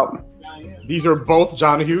 finish us out. These are both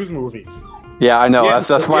John Hughes movies. Yeah, I know. Yeah,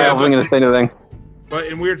 that's why I wasn't going to say anything. But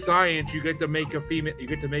in Weird Science, you get to make a female. You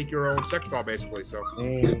get to make your own sex doll, basically. So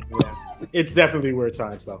Yeah. It's definitely Weird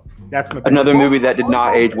Science, though. That's my Another movie that did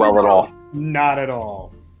not age well at all. Not at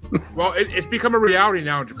all. well, it's become a reality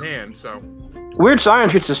now in Japan. So Weird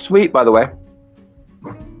Science gets a sweep, by the way.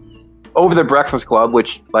 Over the Breakfast Club,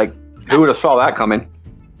 which, like, who would have saw that coming?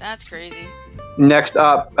 That's crazy. Next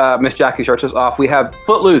up, Miss Jackie starts us off. We have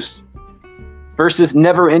Footloose versus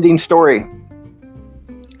Never Ending Story.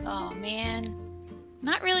 Oh man,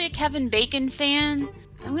 not really a Kevin Bacon fan.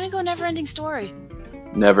 I'm gonna go Neverending Story.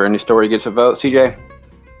 Never Ending Story gets a vote. CJ?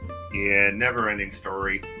 Yeah, Never-Ending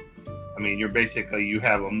Story. I mean, you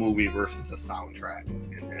have a movie versus a soundtrack,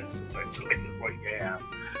 and that's essentially what you have,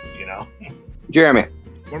 you know? Jeremy?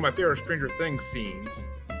 one of my favorite Stranger Things scenes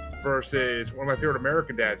versus one of my favorite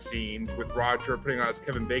American Dad scenes with Roger putting on his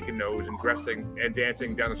Kevin Bacon nose and dressing and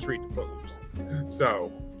dancing down the street to Footloose. So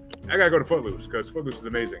I gotta go to Footloose because Footloose is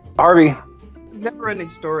amazing. Harvey Never-ending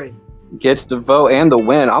story. gets the vote and the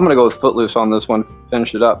win. I'm gonna go with Footloose on this one.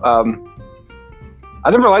 Finish it up. I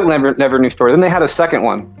never liked Never New Story. Then they had a second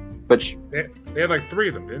one, which They had like 3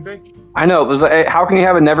 of them, didn't they? I know. It was like, how can you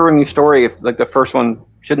have a never ending story if like the first one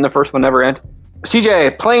shouldn't the first one never end?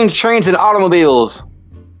 CJ, Planes, Trains, and Automobiles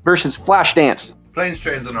versus Flashdance Planes,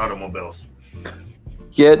 Trains, and Automobiles.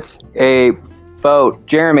 gets a vote.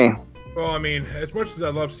 Jeremy. Well, I mean, as much as I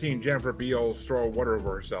love seeing Jennifer Beals throw water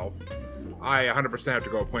over herself, I 100% have to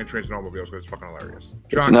go with Planes, Trains, and Automobiles because it's fucking hilarious.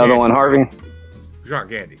 Gets another one, Harvey. John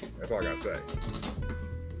Candy. That's all I gotta say.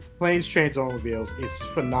 Planes, Trains, Automobiles is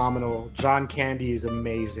phenomenal. John Candy is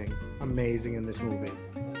amazing. Amazing in this movie.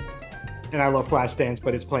 And I love Flashdance,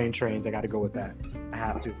 but it's Plane Trains. I got to go with that. I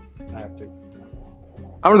have to. I'm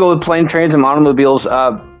gonna go with Planes, Trains, and Automobiles.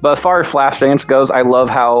 But as far as Flashdance goes, I love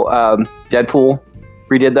how Deadpool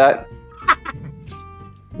redid that.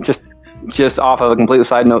 just off of a complete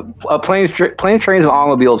side note, Planes, Trains, and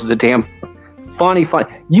Automobiles is a damn funny.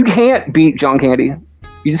 You can't beat John Candy.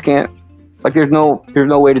 You just can't. Like there's no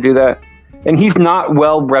way to do that, and he's not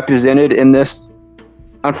well represented in this,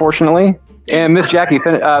 unfortunately. And Miss Jackie,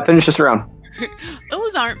 finish this round.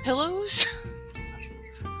 Those aren't pillows.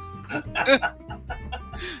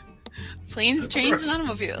 Planes, Trains, and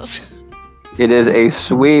Automobiles. It is a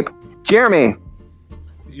sweep. Jeremy.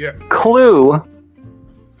 Yeah. Clue.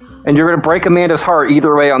 And you're going to break Amanda's heart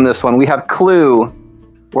either way on this one. We have Clue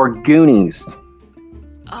or Goonies.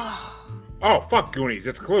 Oh, fuck Goonies.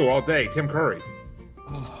 It's Clue all day. Tim Curry.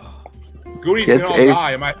 Goonies can all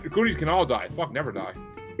die. Goonies can all die. Fuck, never die.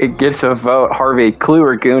 It gets a vote. Harvey, Clue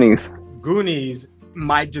or Goonies? Goonies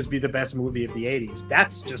might just be the best movie of the 80s.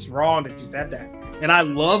 That's just wrong that you said that. And I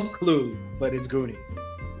love Clue, but it's Goonies.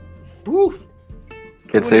 Woof.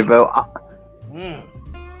 Gets a vote.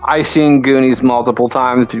 I've seen Goonies multiple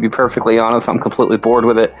times. To be perfectly honest, I'm completely bored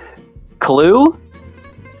with it. Clue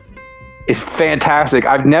is fantastic.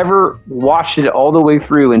 I've never watched it all the way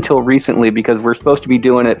through until recently because we're supposed to be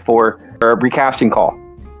doing it for a recasting call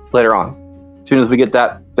later on, as soon as we get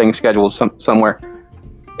that thing scheduled somewhere.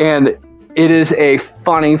 And it is a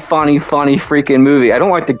funny freaking movie. I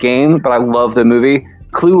don't like the game, but I love the movie.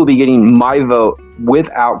 Clue will be getting my vote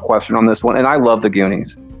without question on this one, and I love the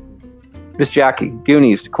Goonies. Miss Jackie,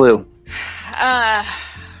 Goonies, Clue.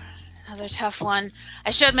 Another tough one.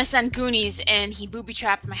 I showed my son Goonies, and he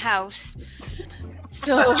booby-trapped my house.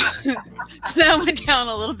 So that went down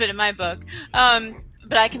a little bit in my book.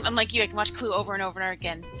 But I'm like you, I can watch Clue over and over and over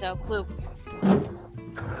again. So Clue.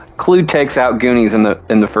 Clue takes out Goonies in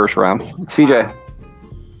the first round. CJ.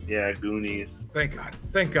 Yeah, Goonies. Thank God.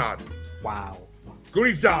 Thank God. Wow.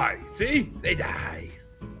 Goonies die. See? They die.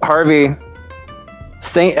 Harvey,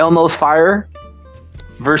 St. Elmo's Fire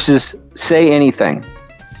versus Say Anything.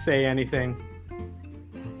 Say Anything.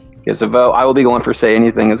 Gets a vote. I will be going for Say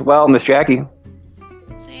Anything as well. Miss Jackie.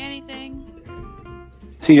 Say Anything.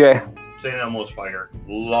 CJ. St. Elmo's Fire.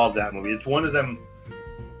 Love that movie. It's one of them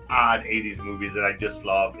odd 80s movies that I just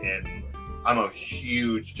love, and I'm a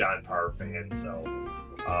huge John Parr fan, so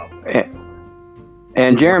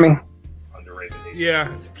and Jeremy. Underrated 80s.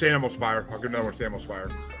 Yeah, St. Elmo's Fire. I'll give another one, St. Elmo's Fire.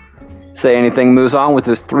 Say Anything moves on with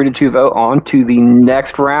this 3-2 vote on to the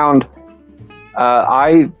next round.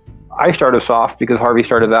 I start us off because Harvey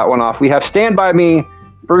started that one off. We have Stand By Me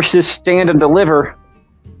versus Stand and Deliver.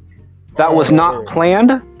 That was not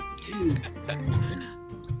planned.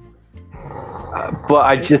 But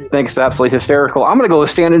I just think it's absolutely hysterical. I'm going to go with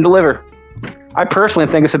Stand and Deliver. I personally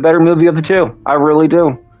think it's a better movie of the two. I really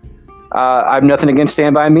do. I have nothing against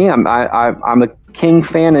Stand By Me. I'm a King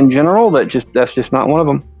fan in general, but that's just not one of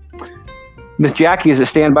them. Miss Jackie, is it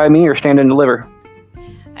Stand By Me or Stand and Deliver?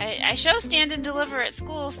 I show Stand and Deliver at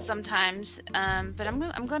school sometimes, but I'm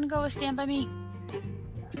going to go with Stand By Me.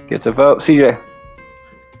 Gets a vote. CJ.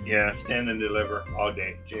 Yeah, Stand and Deliver all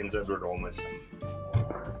day. James Edward Olmos.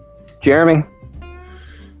 Jeremy.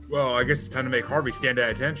 Well, I guess it's time to make Harvey stand at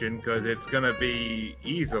attention because it's going to be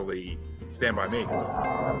easily Stand By Me.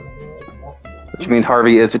 Which means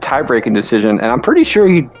Harvey is a tie-breaking decision, and I'm pretty sure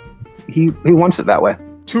he wants it that way.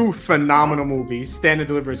 Two phenomenal movies. Stand and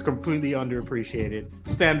Deliver is completely underappreciated.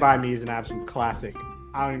 Stand By Me is an absolute classic.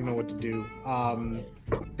 I don't even know what to do.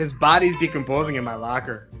 His body's decomposing in my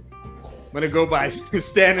locker. I'm going to go by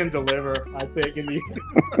Stand and Deliver, I think.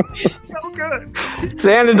 So good.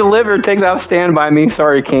 Stand and Deliver takes out Stand By Me.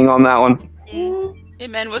 Sorry, King, on that one. Hey,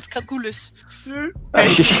 man, what's calculus? He's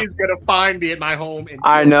going to find me at my home.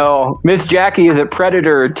 I know. Miss Jackie, is it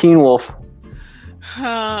Predator or Teen Wolf?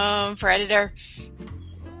 Predator.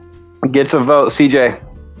 Gets a vote. CJ.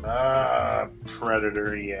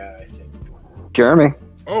 Predator, yeah, I think. Jeremy.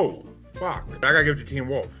 Oh, fuck. I got to give it to Teen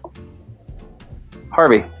Wolf.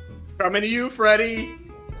 Harvey. Coming to you, Freddie.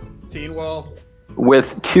 Teen Wolf.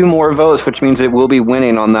 With 2 more votes, which means it will be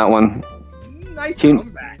winning on that one. Nice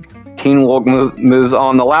comeback. Teen Wolf moves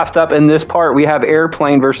on. The last up in this part, we have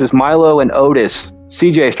Airplane versus Milo and Otis.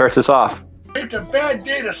 CJ starts us off. It's a bad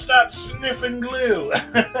day to stop sniffing glue. I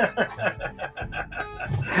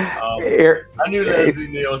knew Leslie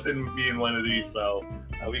Nielsen would be in one of these, so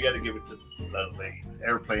we got to give it to Leslie.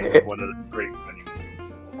 Airplane is one of the great funny movies.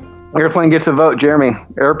 Airplane gets a vote. Jeremy.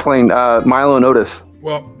 Airplane, Milo and Otis.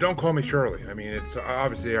 Well, Don't Call Me Shirley. I mean, it's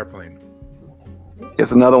obviously Airplane.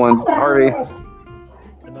 Gets another one. Harvey.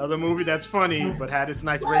 Another movie that's funny, but had its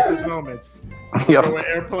nice racist moments. Yep. Go with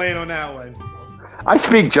Airplane on that one. I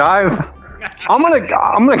speak jive. I'm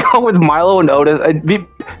gonna go with Milo and Otis.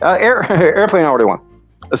 Airplane already won.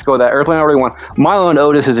 Let's go with that. Airplane already won. Milo and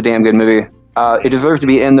Otis is a damn good movie. It deserves to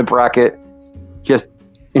be in the bracket, just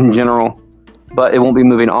in general, but it won't be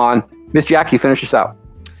moving on. Miss Jackie, finish us out.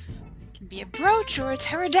 It can be a brooch or a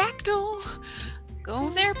pterodactyl. Go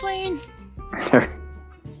with Airplane.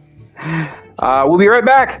 We'll be right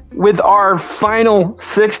back with our final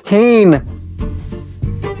 16.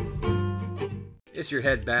 It's your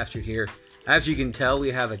head bastard here. As you can tell, we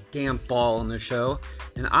have a damn ball on the show,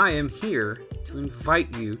 and I am here to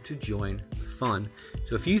invite you to join the fun.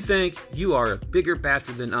 So if you think you are a bigger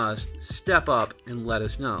bastard than us, step up and let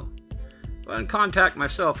us know. Go ahead and contact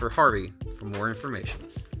myself or Harvey for more information.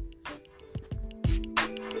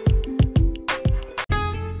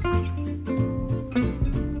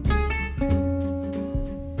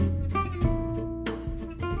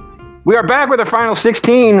 We are back with the final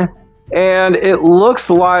 16, and it looks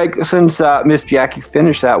like since Miss Jackie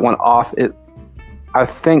finished that one off, I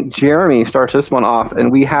think Jeremy starts this one off,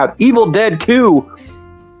 and we have Evil Dead 2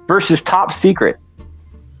 versus Top Secret.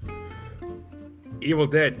 Evil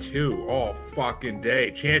Dead 2 all fucking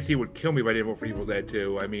day. Chancey would kill me if I didn't vote for Evil Dead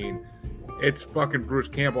 2. I mean, it's fucking Bruce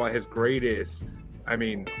Campbell at his greatest. I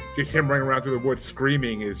mean, just him running around through the woods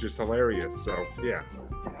screaming is just hilarious. So, yeah.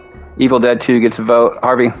 Evil Dead 2 gets a vote.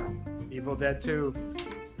 Harvey? Evil Dead 2.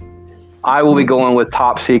 I will be going with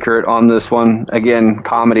Top Secret on this one. Again,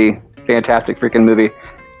 comedy. Fantastic freaking movie.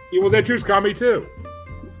 Evil Dead 2 is comedy too.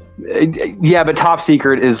 Yeah, but Top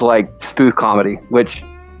Secret is like spoof comedy, which...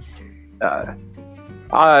 it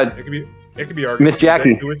could be argued. Miss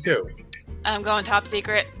Jackie. Too. I'm going Top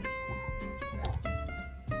Secret.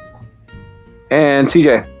 And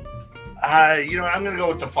CJ. I'm gonna go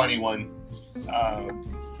with the funny one.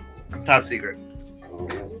 Top Secret.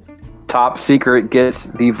 Top Secret gets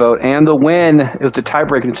the vote and the win. It was the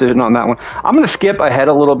tie-breaking decision on that one. I'm gonna skip ahead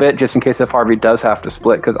a little bit just in case if Harvey does have to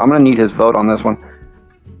split, because I'm gonna need his vote on this one.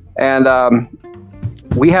 And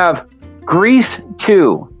we have Grease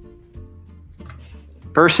 2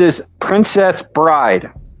 versus Princess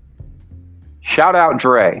Bride. Shout out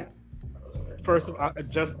Dre. First,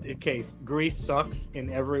 just in case, Grease sucks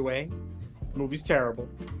in every way. The movie's terrible.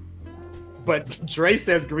 But Dre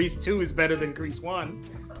says Grease 2 is better than Grease 1,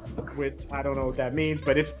 which I don't know what that means,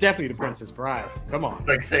 but it's definitely The Princess Bride. Come on. It's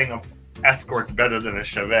like saying an escort's better than a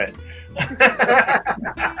Chevette.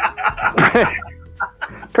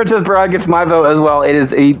 Princess Bride gets my vote as well. It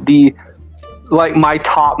is my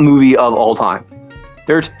top movie of all time.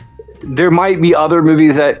 There might be other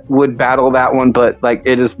movies that would battle that one, but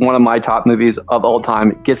it is one of my top movies of all time.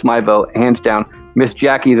 It gets my vote, hands down. Miss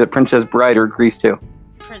Jackie, is it Princess Bride or Grease 2?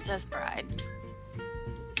 Princess Bride.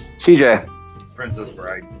 CJ? Princess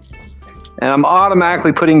Bride. And I'm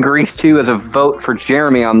automatically putting Grease 2 as a vote for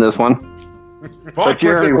Jeremy on this one. Fuck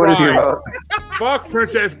Jeremy, what is your vote? Fuck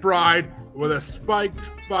Princess Bride with a spiked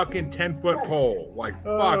fucking 10-foot pole. Fuck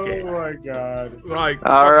it. Oh my god.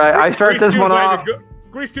 All right, I start this one off.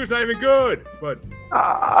 Grease 2 is not even good, but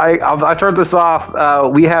I start this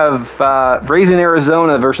off. We have Raising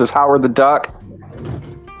Arizona versus Howard the Duck.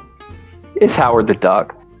 It's Howard the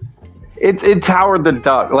Duck. It's Howard the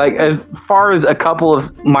Duck. As far as a couple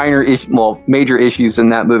of major issues in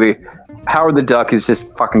that movie, Howard the Duck is just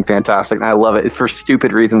fucking fantastic, and I love it. It's for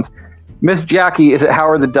stupid reasons. Miss Jackie, is it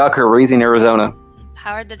Howard the Duck or Raising Arizona?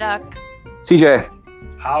 Howard the Duck. CJ?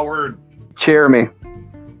 Howard. Jeremy?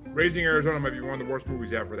 Raising Arizona might be one of the worst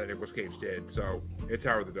movies ever that Nicolas Cage did, so it's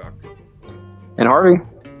Howard the Duck. And Harvey?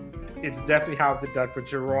 It's definitely Howard the Duck,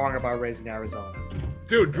 but you're wrong about Raising Arizona.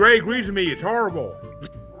 Dude, Dre agrees with me. It's horrible.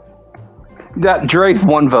 That Dre's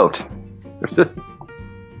one vote.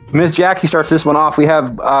 Miss Jackie starts this one off. We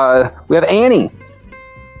have Annie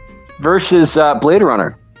versus Blade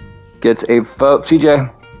Runner. Gets a vote.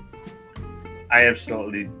 CJ? I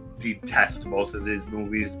absolutely detest both of these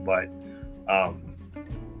movies, but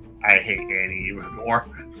I hate Annie even more.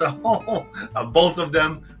 So both of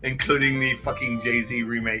them, including the fucking Jay-Z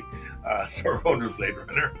remake, Sorbona's Blade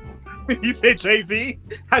Runner. You say Jay-Z?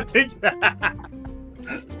 I think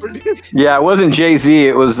Yeah, it wasn't Jay-Z.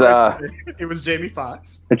 It was Jamie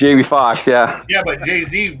Foxx. Jamie Foxx, yeah. Yeah, but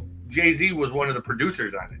Jay-Z was one of the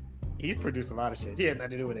producers on it. He produced a lot of shit. He had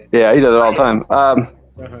nothing to do with it. Yeah, he does it all the time.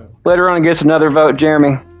 Later on, gets another vote,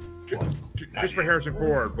 Jeremy. Just for Harrison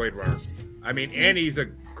Ford, Blade Runner. I mean, Annie's a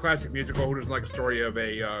classic musical who doesn't like a story of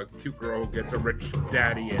a cute girl who gets a rich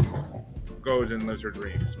daddy and goes and lives her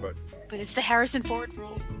dreams. But it's the Harrison Ford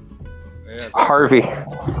rule. Yeah, Harvey.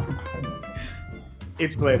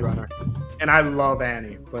 It's Blade Runner. And I love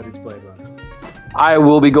Annie, but it's Blade Runner. I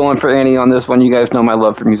will be going for Annie on this one. You guys know my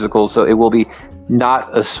love for musicals, so it will be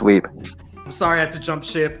not a sweep. I'm sorry I had to jump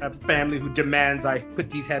ship. I have a family who demands I put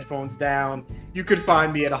these headphones down. You could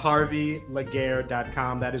find me at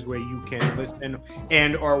harveylaguerre.com. That is where you can listen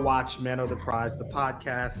and or watch Men of the Prize, the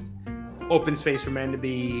podcast. Open space for men to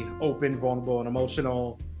be open, vulnerable, and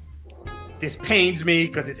emotional. This pains me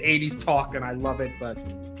because it's 80s talk and I love it, but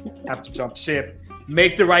I have to jump ship.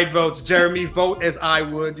 Make the right votes. Jeremy, vote as I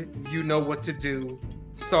would. You know what to do.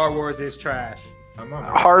 Star Wars is trash.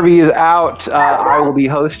 Harvey is out. I will be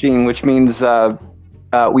hosting, which means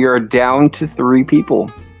we are down to 3 people.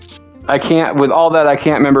 I can't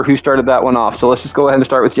remember who started that one off. So let's just go ahead and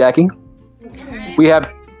start with Jackie. We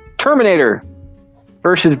have Terminator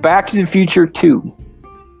versus Back to the Future 2.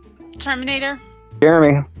 Terminator.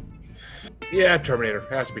 Jeremy. Yeah, Terminator.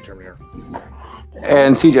 It has to be Terminator.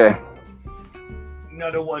 And CJ.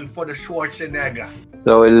 Another one for the Schwarzenegger.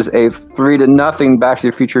 So it is a 3-0 Back to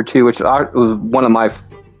the Future 2, which was one of my,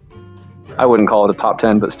 I wouldn't call it a top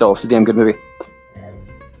 10, but still, it's a damn good movie.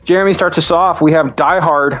 Jeremy starts us off. We have Die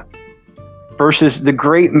Hard versus The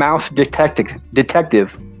Great Mouse Detective.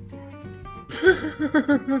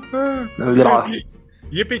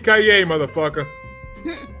 Yippee-ki-yay, motherfucker.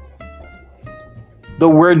 The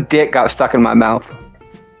word dick got stuck in my mouth.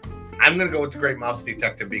 I'm going to go with The Great Mouse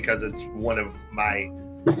Detective because it's one of my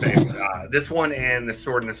favorite. This one and The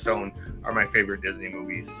Sword and the Stone are my favorite Disney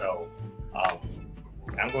movies. So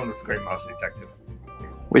I'm going with The Great Mouse Detective.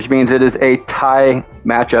 Which means it is a tie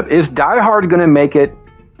matchup. Is Die Hard going to make it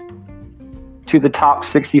to the top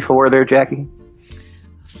 64 there, Jackie?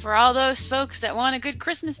 For all those folks that want a good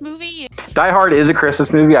Christmas movie. Die Hard is a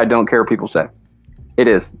Christmas movie. I don't care what people say. It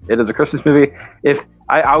is. It is a Christmas movie. If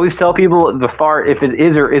I always tell people if it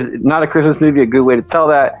is or is not a Christmas movie, a good way to tell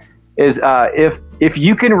that is if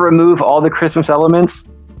you can remove all the Christmas elements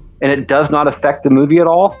and it does not affect the movie at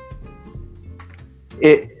all,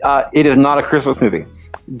 it is not a Christmas movie.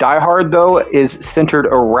 Die Hard, though, is centered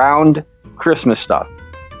around Christmas stuff.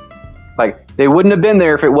 Like, they wouldn't have been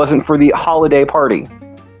there if it wasn't for the holiday party.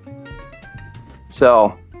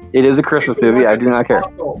 So, it is a Christmas movie. I do not care.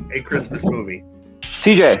 Also a Christmas movie.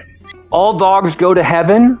 CJ, All Dogs Go to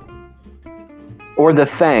Heaven or The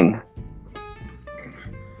Thing?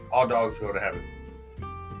 All Dogs Go to Heaven.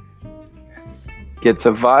 Yes. Gets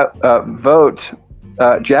a vote.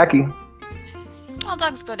 Jackie. All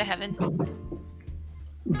Dogs Go to Heaven.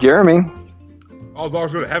 Jeremy. All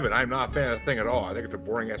Dogs Go to Heaven. I'm not a fan of The Thing at all. I think it's a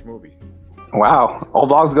boring-ass movie. Wow. All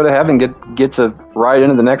Dogs Go to Heaven gets a ride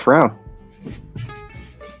into the next round.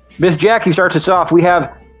 Miss Jackie starts us off. We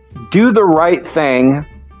have Do the Right Thing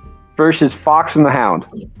versus Fox and the Hound.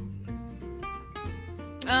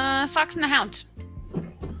 Fox and the Hound.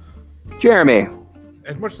 Jeremy.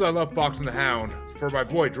 As much as I love Fox and the Hound, for my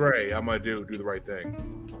boy Dre, I'm gonna do the right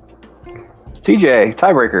thing. CJ,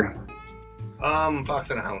 tiebreaker. Fox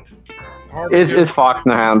and the Hound. Is Fox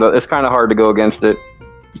and the Hound. It's kind of hard to go against it.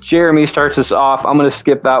 Jeremy starts us off. I'm going to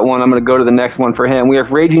skip that one. I'm going to go to the next one for him. We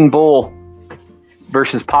have Raging Bull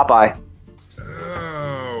versus Popeye.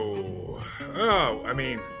 Oh, I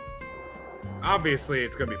mean, obviously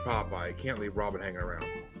it's going to be Popeye. You can't leave Robin hanging around.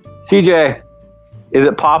 CJ, is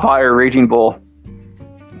it Popeye or Raging Bull?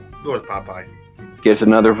 Go with Popeye. Gets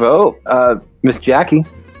another vote. Miss Jackie,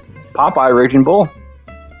 Popeye, Raging Bull.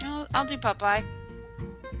 I'll do Popeye.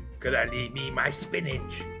 Could I leave me my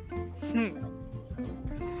spinach?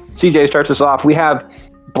 CJ starts us off. We have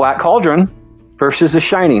Black Cauldron versus The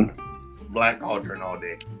Shining. Black Cauldron all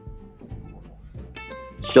day.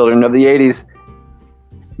 Children of the 80s.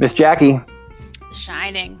 Miss Jackie.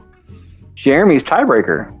 Shining. Jeremy's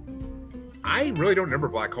tiebreaker. I really don't remember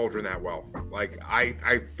Black Cauldron that well. Like,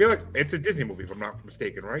 I feel like it's a Disney movie, if I'm not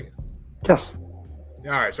mistaken, right? Yes.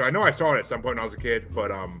 All right, so I know I saw it at some point when I was a kid,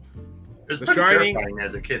 but It's The pretty Shining- terrifying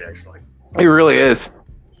as a kid, actually. It really is.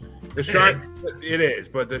 The Shining, it is,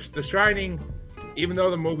 but the Shining, even though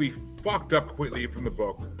the movie fucked up completely from the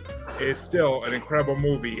book, is still an incredible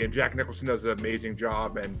movie, and Jack Nicholson does an amazing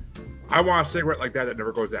job. And I want a cigarette like that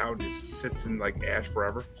never goes out and just sits in like ash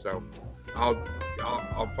forever. So I'll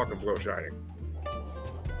fucking blow Shining.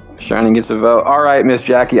 Shining gets a vote. All right, Miss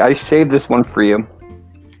Jackie, I saved this one for you.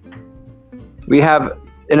 We have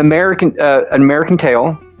an American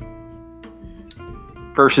Tale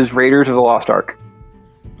versus Raiders of the Lost Ark.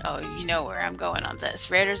 Oh, you know where I'm going on this.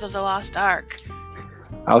 Raiders of the Lost Ark.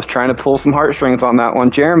 I was trying to pull some heartstrings on that one.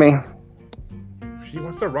 Jeremy. She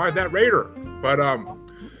wants to ride that Raider, but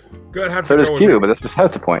gonna have So to does go Q, with but that's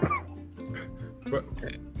besides the point.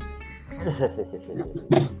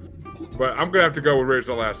 But I'm gonna have to go with Raiders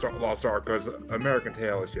of the Lost Ark because American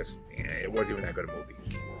Tail is just it wasn't even that good a movie.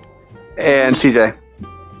 And CJ.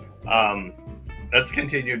 Let's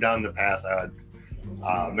continue down the path.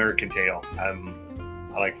 American Tail.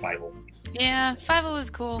 I like Fievel. Yeah, Fievel is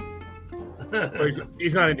cool. But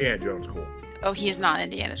he's not Indiana Jones cool. Oh, he is not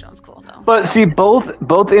Indiana Jones cool, though. But see,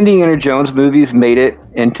 both Indiana Jones movies made it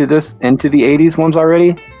into the 80s ones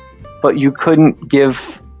already, but you couldn't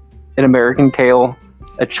give an American Tale,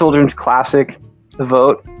 a children's classic, the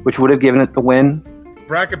vote, which would have given it the win.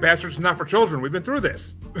 Bracket Bastards is not for children. We've been through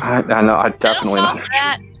this. I know, I definitely I don't not. fall for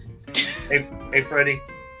that. Hey, Freddie,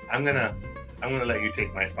 I'm gonna let you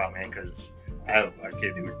take my spot, man, because I have a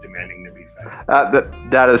kid who's demanding to be fed.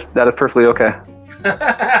 That is perfectly okay.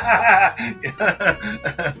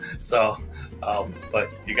 So, but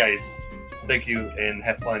you guys, thank you and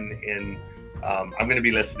have fun. And I'm going to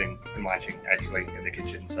be listening and watching actually in the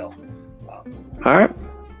kitchen. So, All right.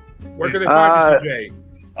 Where can they find you, CJ?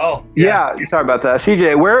 Oh, yeah. Sorry about that.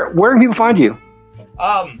 CJ, where can people find you?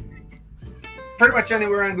 Pretty much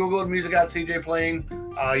anywhere on Google, Music God CJ Playing.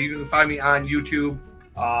 You can find me on YouTube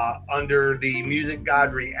under the Music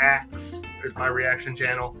God Reacts. There's my reaction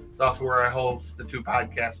channel. It's also where I host the 2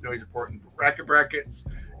 podcasts, Noise Report and Bracket Brackets.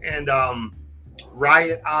 And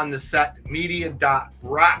Riot on the Set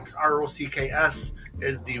Media.rocks, ROCKS,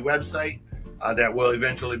 is the website that will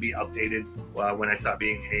eventually be updated when I stop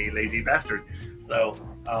being a lazy bastard. So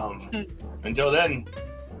until then,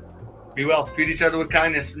 be well. Treat each other with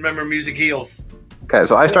kindness. Remember, music heals. Okay,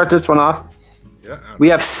 so I start this one off. Yeah. We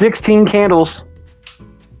have 16 Candles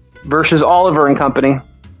versus Oliver and Company.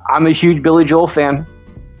 I'm a huge Billy Joel fan.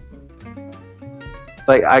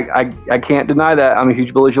 Like, I can't deny that. I'm a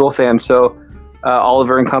huge Billy Joel fan. So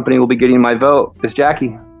Oliver and Company will be getting my vote. Is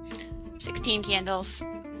Jackie? 16 Candles.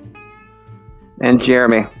 And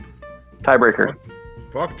Jeremy. Tiebreaker.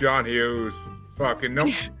 Fuck John Hughes. Fucking no.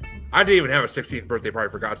 I didn't even have a 16th birthday party,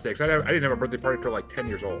 for God's sakes. I didn't have a birthday party until like 10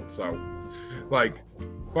 years old. So, like,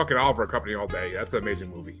 fucking Oliver and Company all day. That's an amazing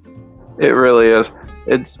movie. It really is.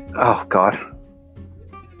 It's, oh, God.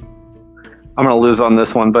 I'm going to lose on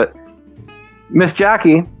this one, but Miss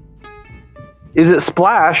Jackie, is it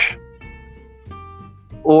Splash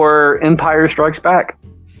or Empire Strikes Back?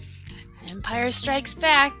 Empire Strikes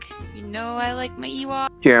Back. You know I like my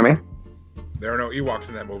Ewok. Jeremy? There are no Ewoks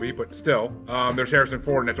in that movie, but still, there's Harrison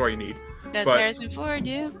Ford, and that's all you need. That's Harrison Ford,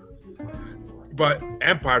 yeah. But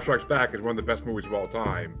Empire Strikes Back is one of the best movies of all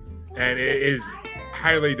time, and it is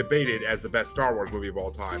highly debated as the best Star Wars movie of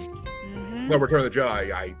all time. Mm-hmm. Well, Return of the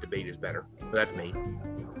Jedi, I debate is better, but that's me.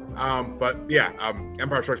 But yeah,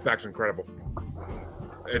 Empire Strikes Back is incredible.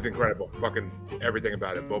 It's incredible. Fucking everything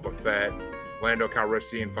about it. Boba Fett, Lando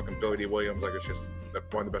Calrissian, fucking Billy D. Williams. Like, it's just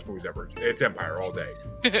one of the best movies ever. It's Empire all day.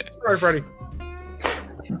 Sorry, Freddie.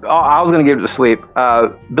 Oh, I was going to give it a sweep.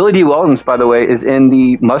 Billy D. Williams, by the way, is in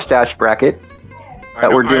the mustache bracket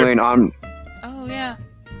that we're doing on. Oh yeah.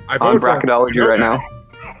 On bracketology right now.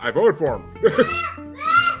 I voted for him.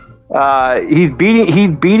 He's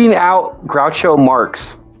beating out Groucho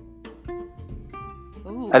Marx.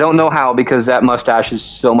 Ooh. I don't know how, because that mustache is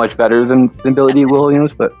so much better than Billy D.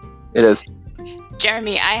 Williams, but it is.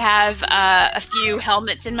 Jeremy, I have a few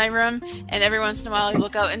helmets in my room, and every once in a while I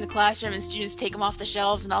look out in the classroom and students take them off the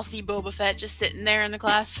shelves, and I'll see Boba Fett just sitting there in the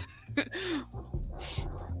class.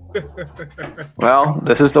 Well,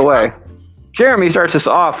 this is the way. Jeremy starts us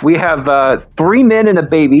off. We have 3 Men and a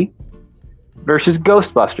Baby versus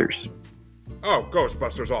Ghostbusters. Oh,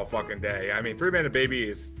 Ghostbusters all fucking day. I mean, 3 Men and a Baby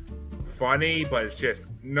is funny, but it's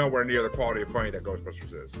just nowhere near the quality of funny that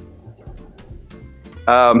Ghostbusters is.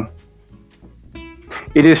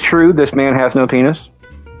 It is true, this man has no penis.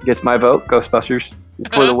 Gets my vote. Ghostbusters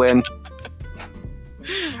for the win.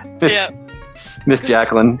 Yeah. Miss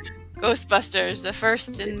Jacqueline. Ghostbusters, the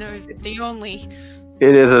first and the only.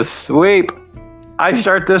 It is a sweep. I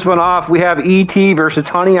start this one off. We have E.T. versus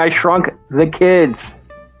Honey, I Shrunk the Kids.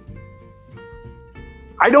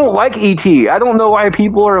 I don't like E.T. I don't know why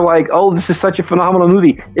people are like, oh, this is such a phenomenal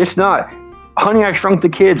movie. It's not. Honey, I Shrunk the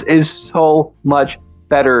Kids is so much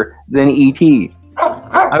better than E.T.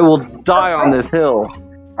 I will die on this hill.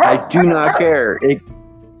 I do not care. It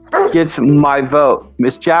gets my vote.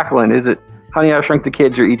 Miss Jacqueline, is it Honey, I Shrunk the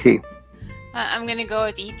Kids or E.T.? I'm going to go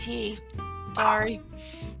with E.T. Sorry.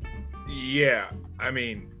 Yeah, I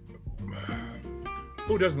mean,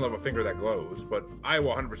 who doesn't love a finger that glows? But I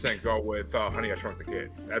will 100% go with Honey, I Shrunk the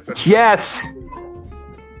Kids. Yes.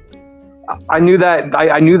 I knew that.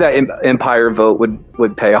 I knew that Empire vote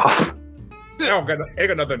would pay off. It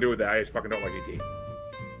got nothing to do with that. I just fucking don't like E.T.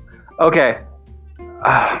 Okay.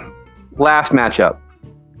 Last matchup.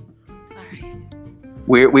 All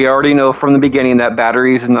right. We already know from the beginning that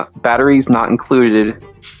batteries not included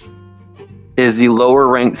is the lower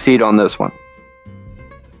ranked seed on this one.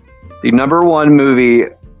 The number 1 movie,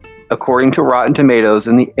 according to Rotten Tomatoes,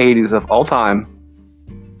 in the 80s of all time,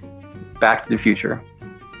 Back to the Future.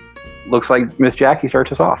 Looks like Miss Jackie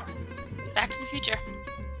starts us off. Back to the Future.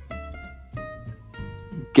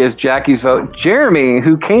 Gives Jackie's vote. Jeremy,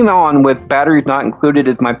 who came on with Batteries Not Included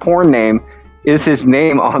as my porn name, is his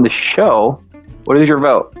name on the show. What is your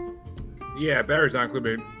vote? Yeah, Batteries Not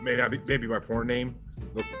Included may be my porn name.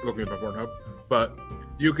 Looking at my Pornhub. But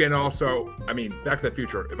you can also, I mean, Back to the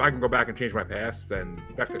Future. If I can go back and change my past, then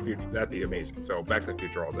Back to the Future, that'd be amazing. So Back to the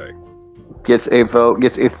Future all day. Gets a vote,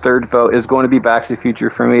 gets a third vote, is going to be Back to the Future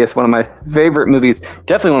for me. It's one of my favorite movies.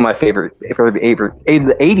 Definitely one of my favorite, the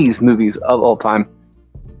 80s movies of all time.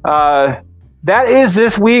 That is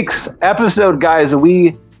this week's episode, guys.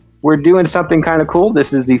 We're doing something kind of cool.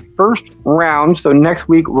 This is the first round. So next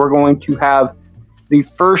week, we're going to have the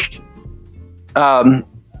first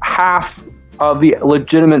half of the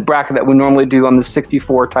legitimate bracket that we normally do on the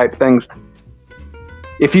 64 type things.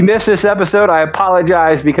 If you missed this episode, I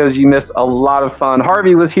apologize because you missed a lot of fun.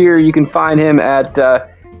 Harvey was here. You can find him at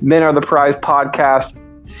Men Are the Prize podcast.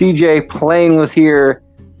 CJ Plain was here.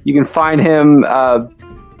 You can find him the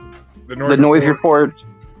Noise Report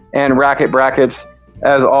and Racket Brackets.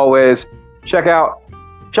 As always, check out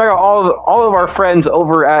all of our friends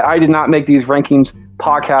over at I Did Not Make These Rankings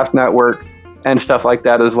podcast network and stuff like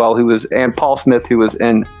that as well. And Paul Smith, who was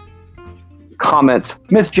in comments.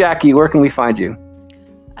 Miss Jackie, where can we find you?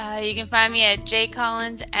 You can find me at J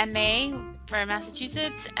Collins MA for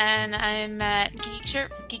Massachusetts, and I'm at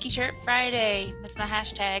Geeky Shirt Friday. That's my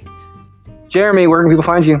hashtag. Jeremy, where can people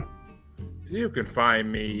find you? You can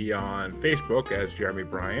find me on Facebook as Jeremy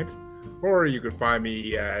Bryant, or you can find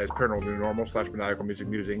me as Paranormal New Normal / Maniacal Music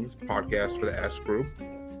Musings podcast for the S group.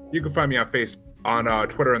 You can find me on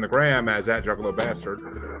Twitter and the Gram as @Juggalo Bastard,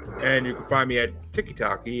 and you can find me at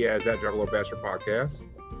TikTok as @Juggalo Bastard Podcast.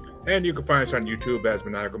 And you can find us on YouTube as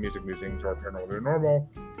Maniacal Music Musings or Paranormal New Normal,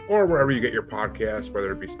 or wherever you get your podcasts,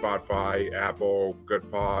 whether it be Spotify, Apple,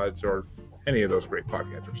 Good Pods, or any of those great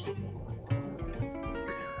podcasters.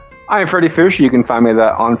 I'm Freddie Fish. You can find me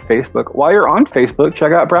on Facebook. While you're on Facebook,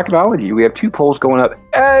 check out Bracketology. We have 2 polls going up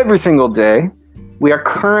every single day. We are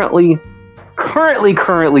currently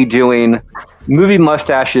doing movie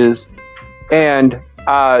mustaches and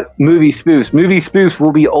movie spoofs. Movie spoofs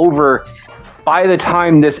will be over by the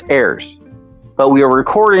time this airs, but we are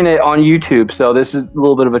recording it on YouTube, so this is a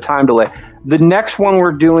little bit of a time delay. The next one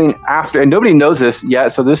we're doing after, and nobody knows this yet,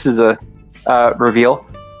 so this is a reveal.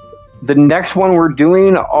 The next one we're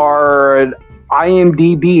doing are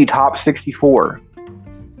IMDb top 64.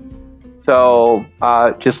 So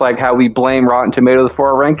just like how we blame Rotten Tomatoes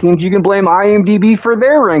for our rankings, you can blame IMDb for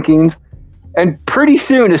their rankings. And pretty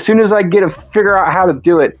soon, as soon as I figure out how to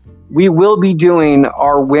do it, we will be doing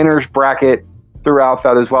our winners bracket throughout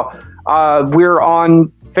that as well. We're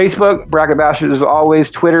on Facebook, Bracket Bastard as always.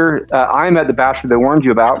 Twitter, I'm at the Bastard that warned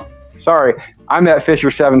you about. Sorry, I'm at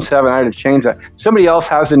Fisher77. I had to change that. Somebody else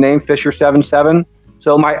has the name Fisher77,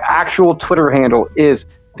 so my actual Twitter handle is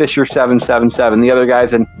Fisher777. The other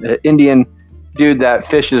guy's an Indian dude that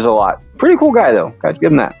fishes a lot. Pretty cool guy though. Guys, give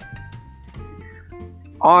him that.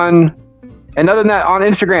 And other than that, on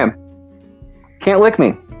Instagram, can't lick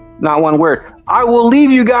me. Not one word. I will leave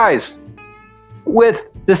you guys with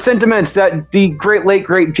the sentiments that the late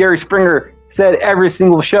great Jerry Springer said every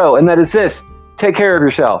single show, and that is this: take care of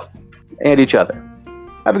yourself and each other.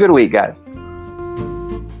 Have a good week, guys.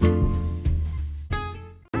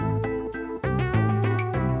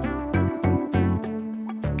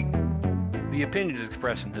 The opinions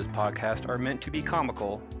expressed in this podcast are meant to be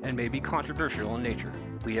comical and may be controversial in nature.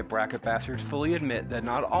 We at Bracket Bastards fully admit that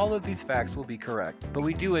not all of these facts will be correct, but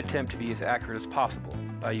we do attempt to be as accurate as possible.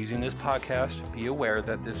 By using this podcast, be aware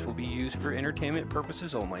that this will be used for entertainment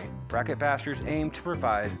purposes only. Bracket Bastards aim to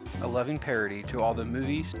provide a loving parody to all the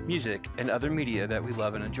movies, music, and other media that we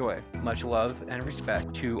love and enjoy. Much love and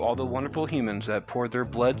respect to all the wonderful humans that poured their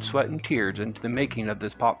blood, sweat, and tears into the making of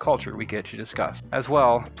this pop culture we get to discuss. As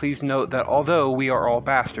well, please note that although we are all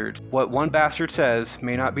bastards, what one bastard says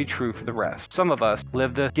may not be true for the rest. Some of us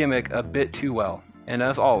live the gimmick a bit too well. And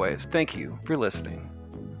as always, thank you for listening.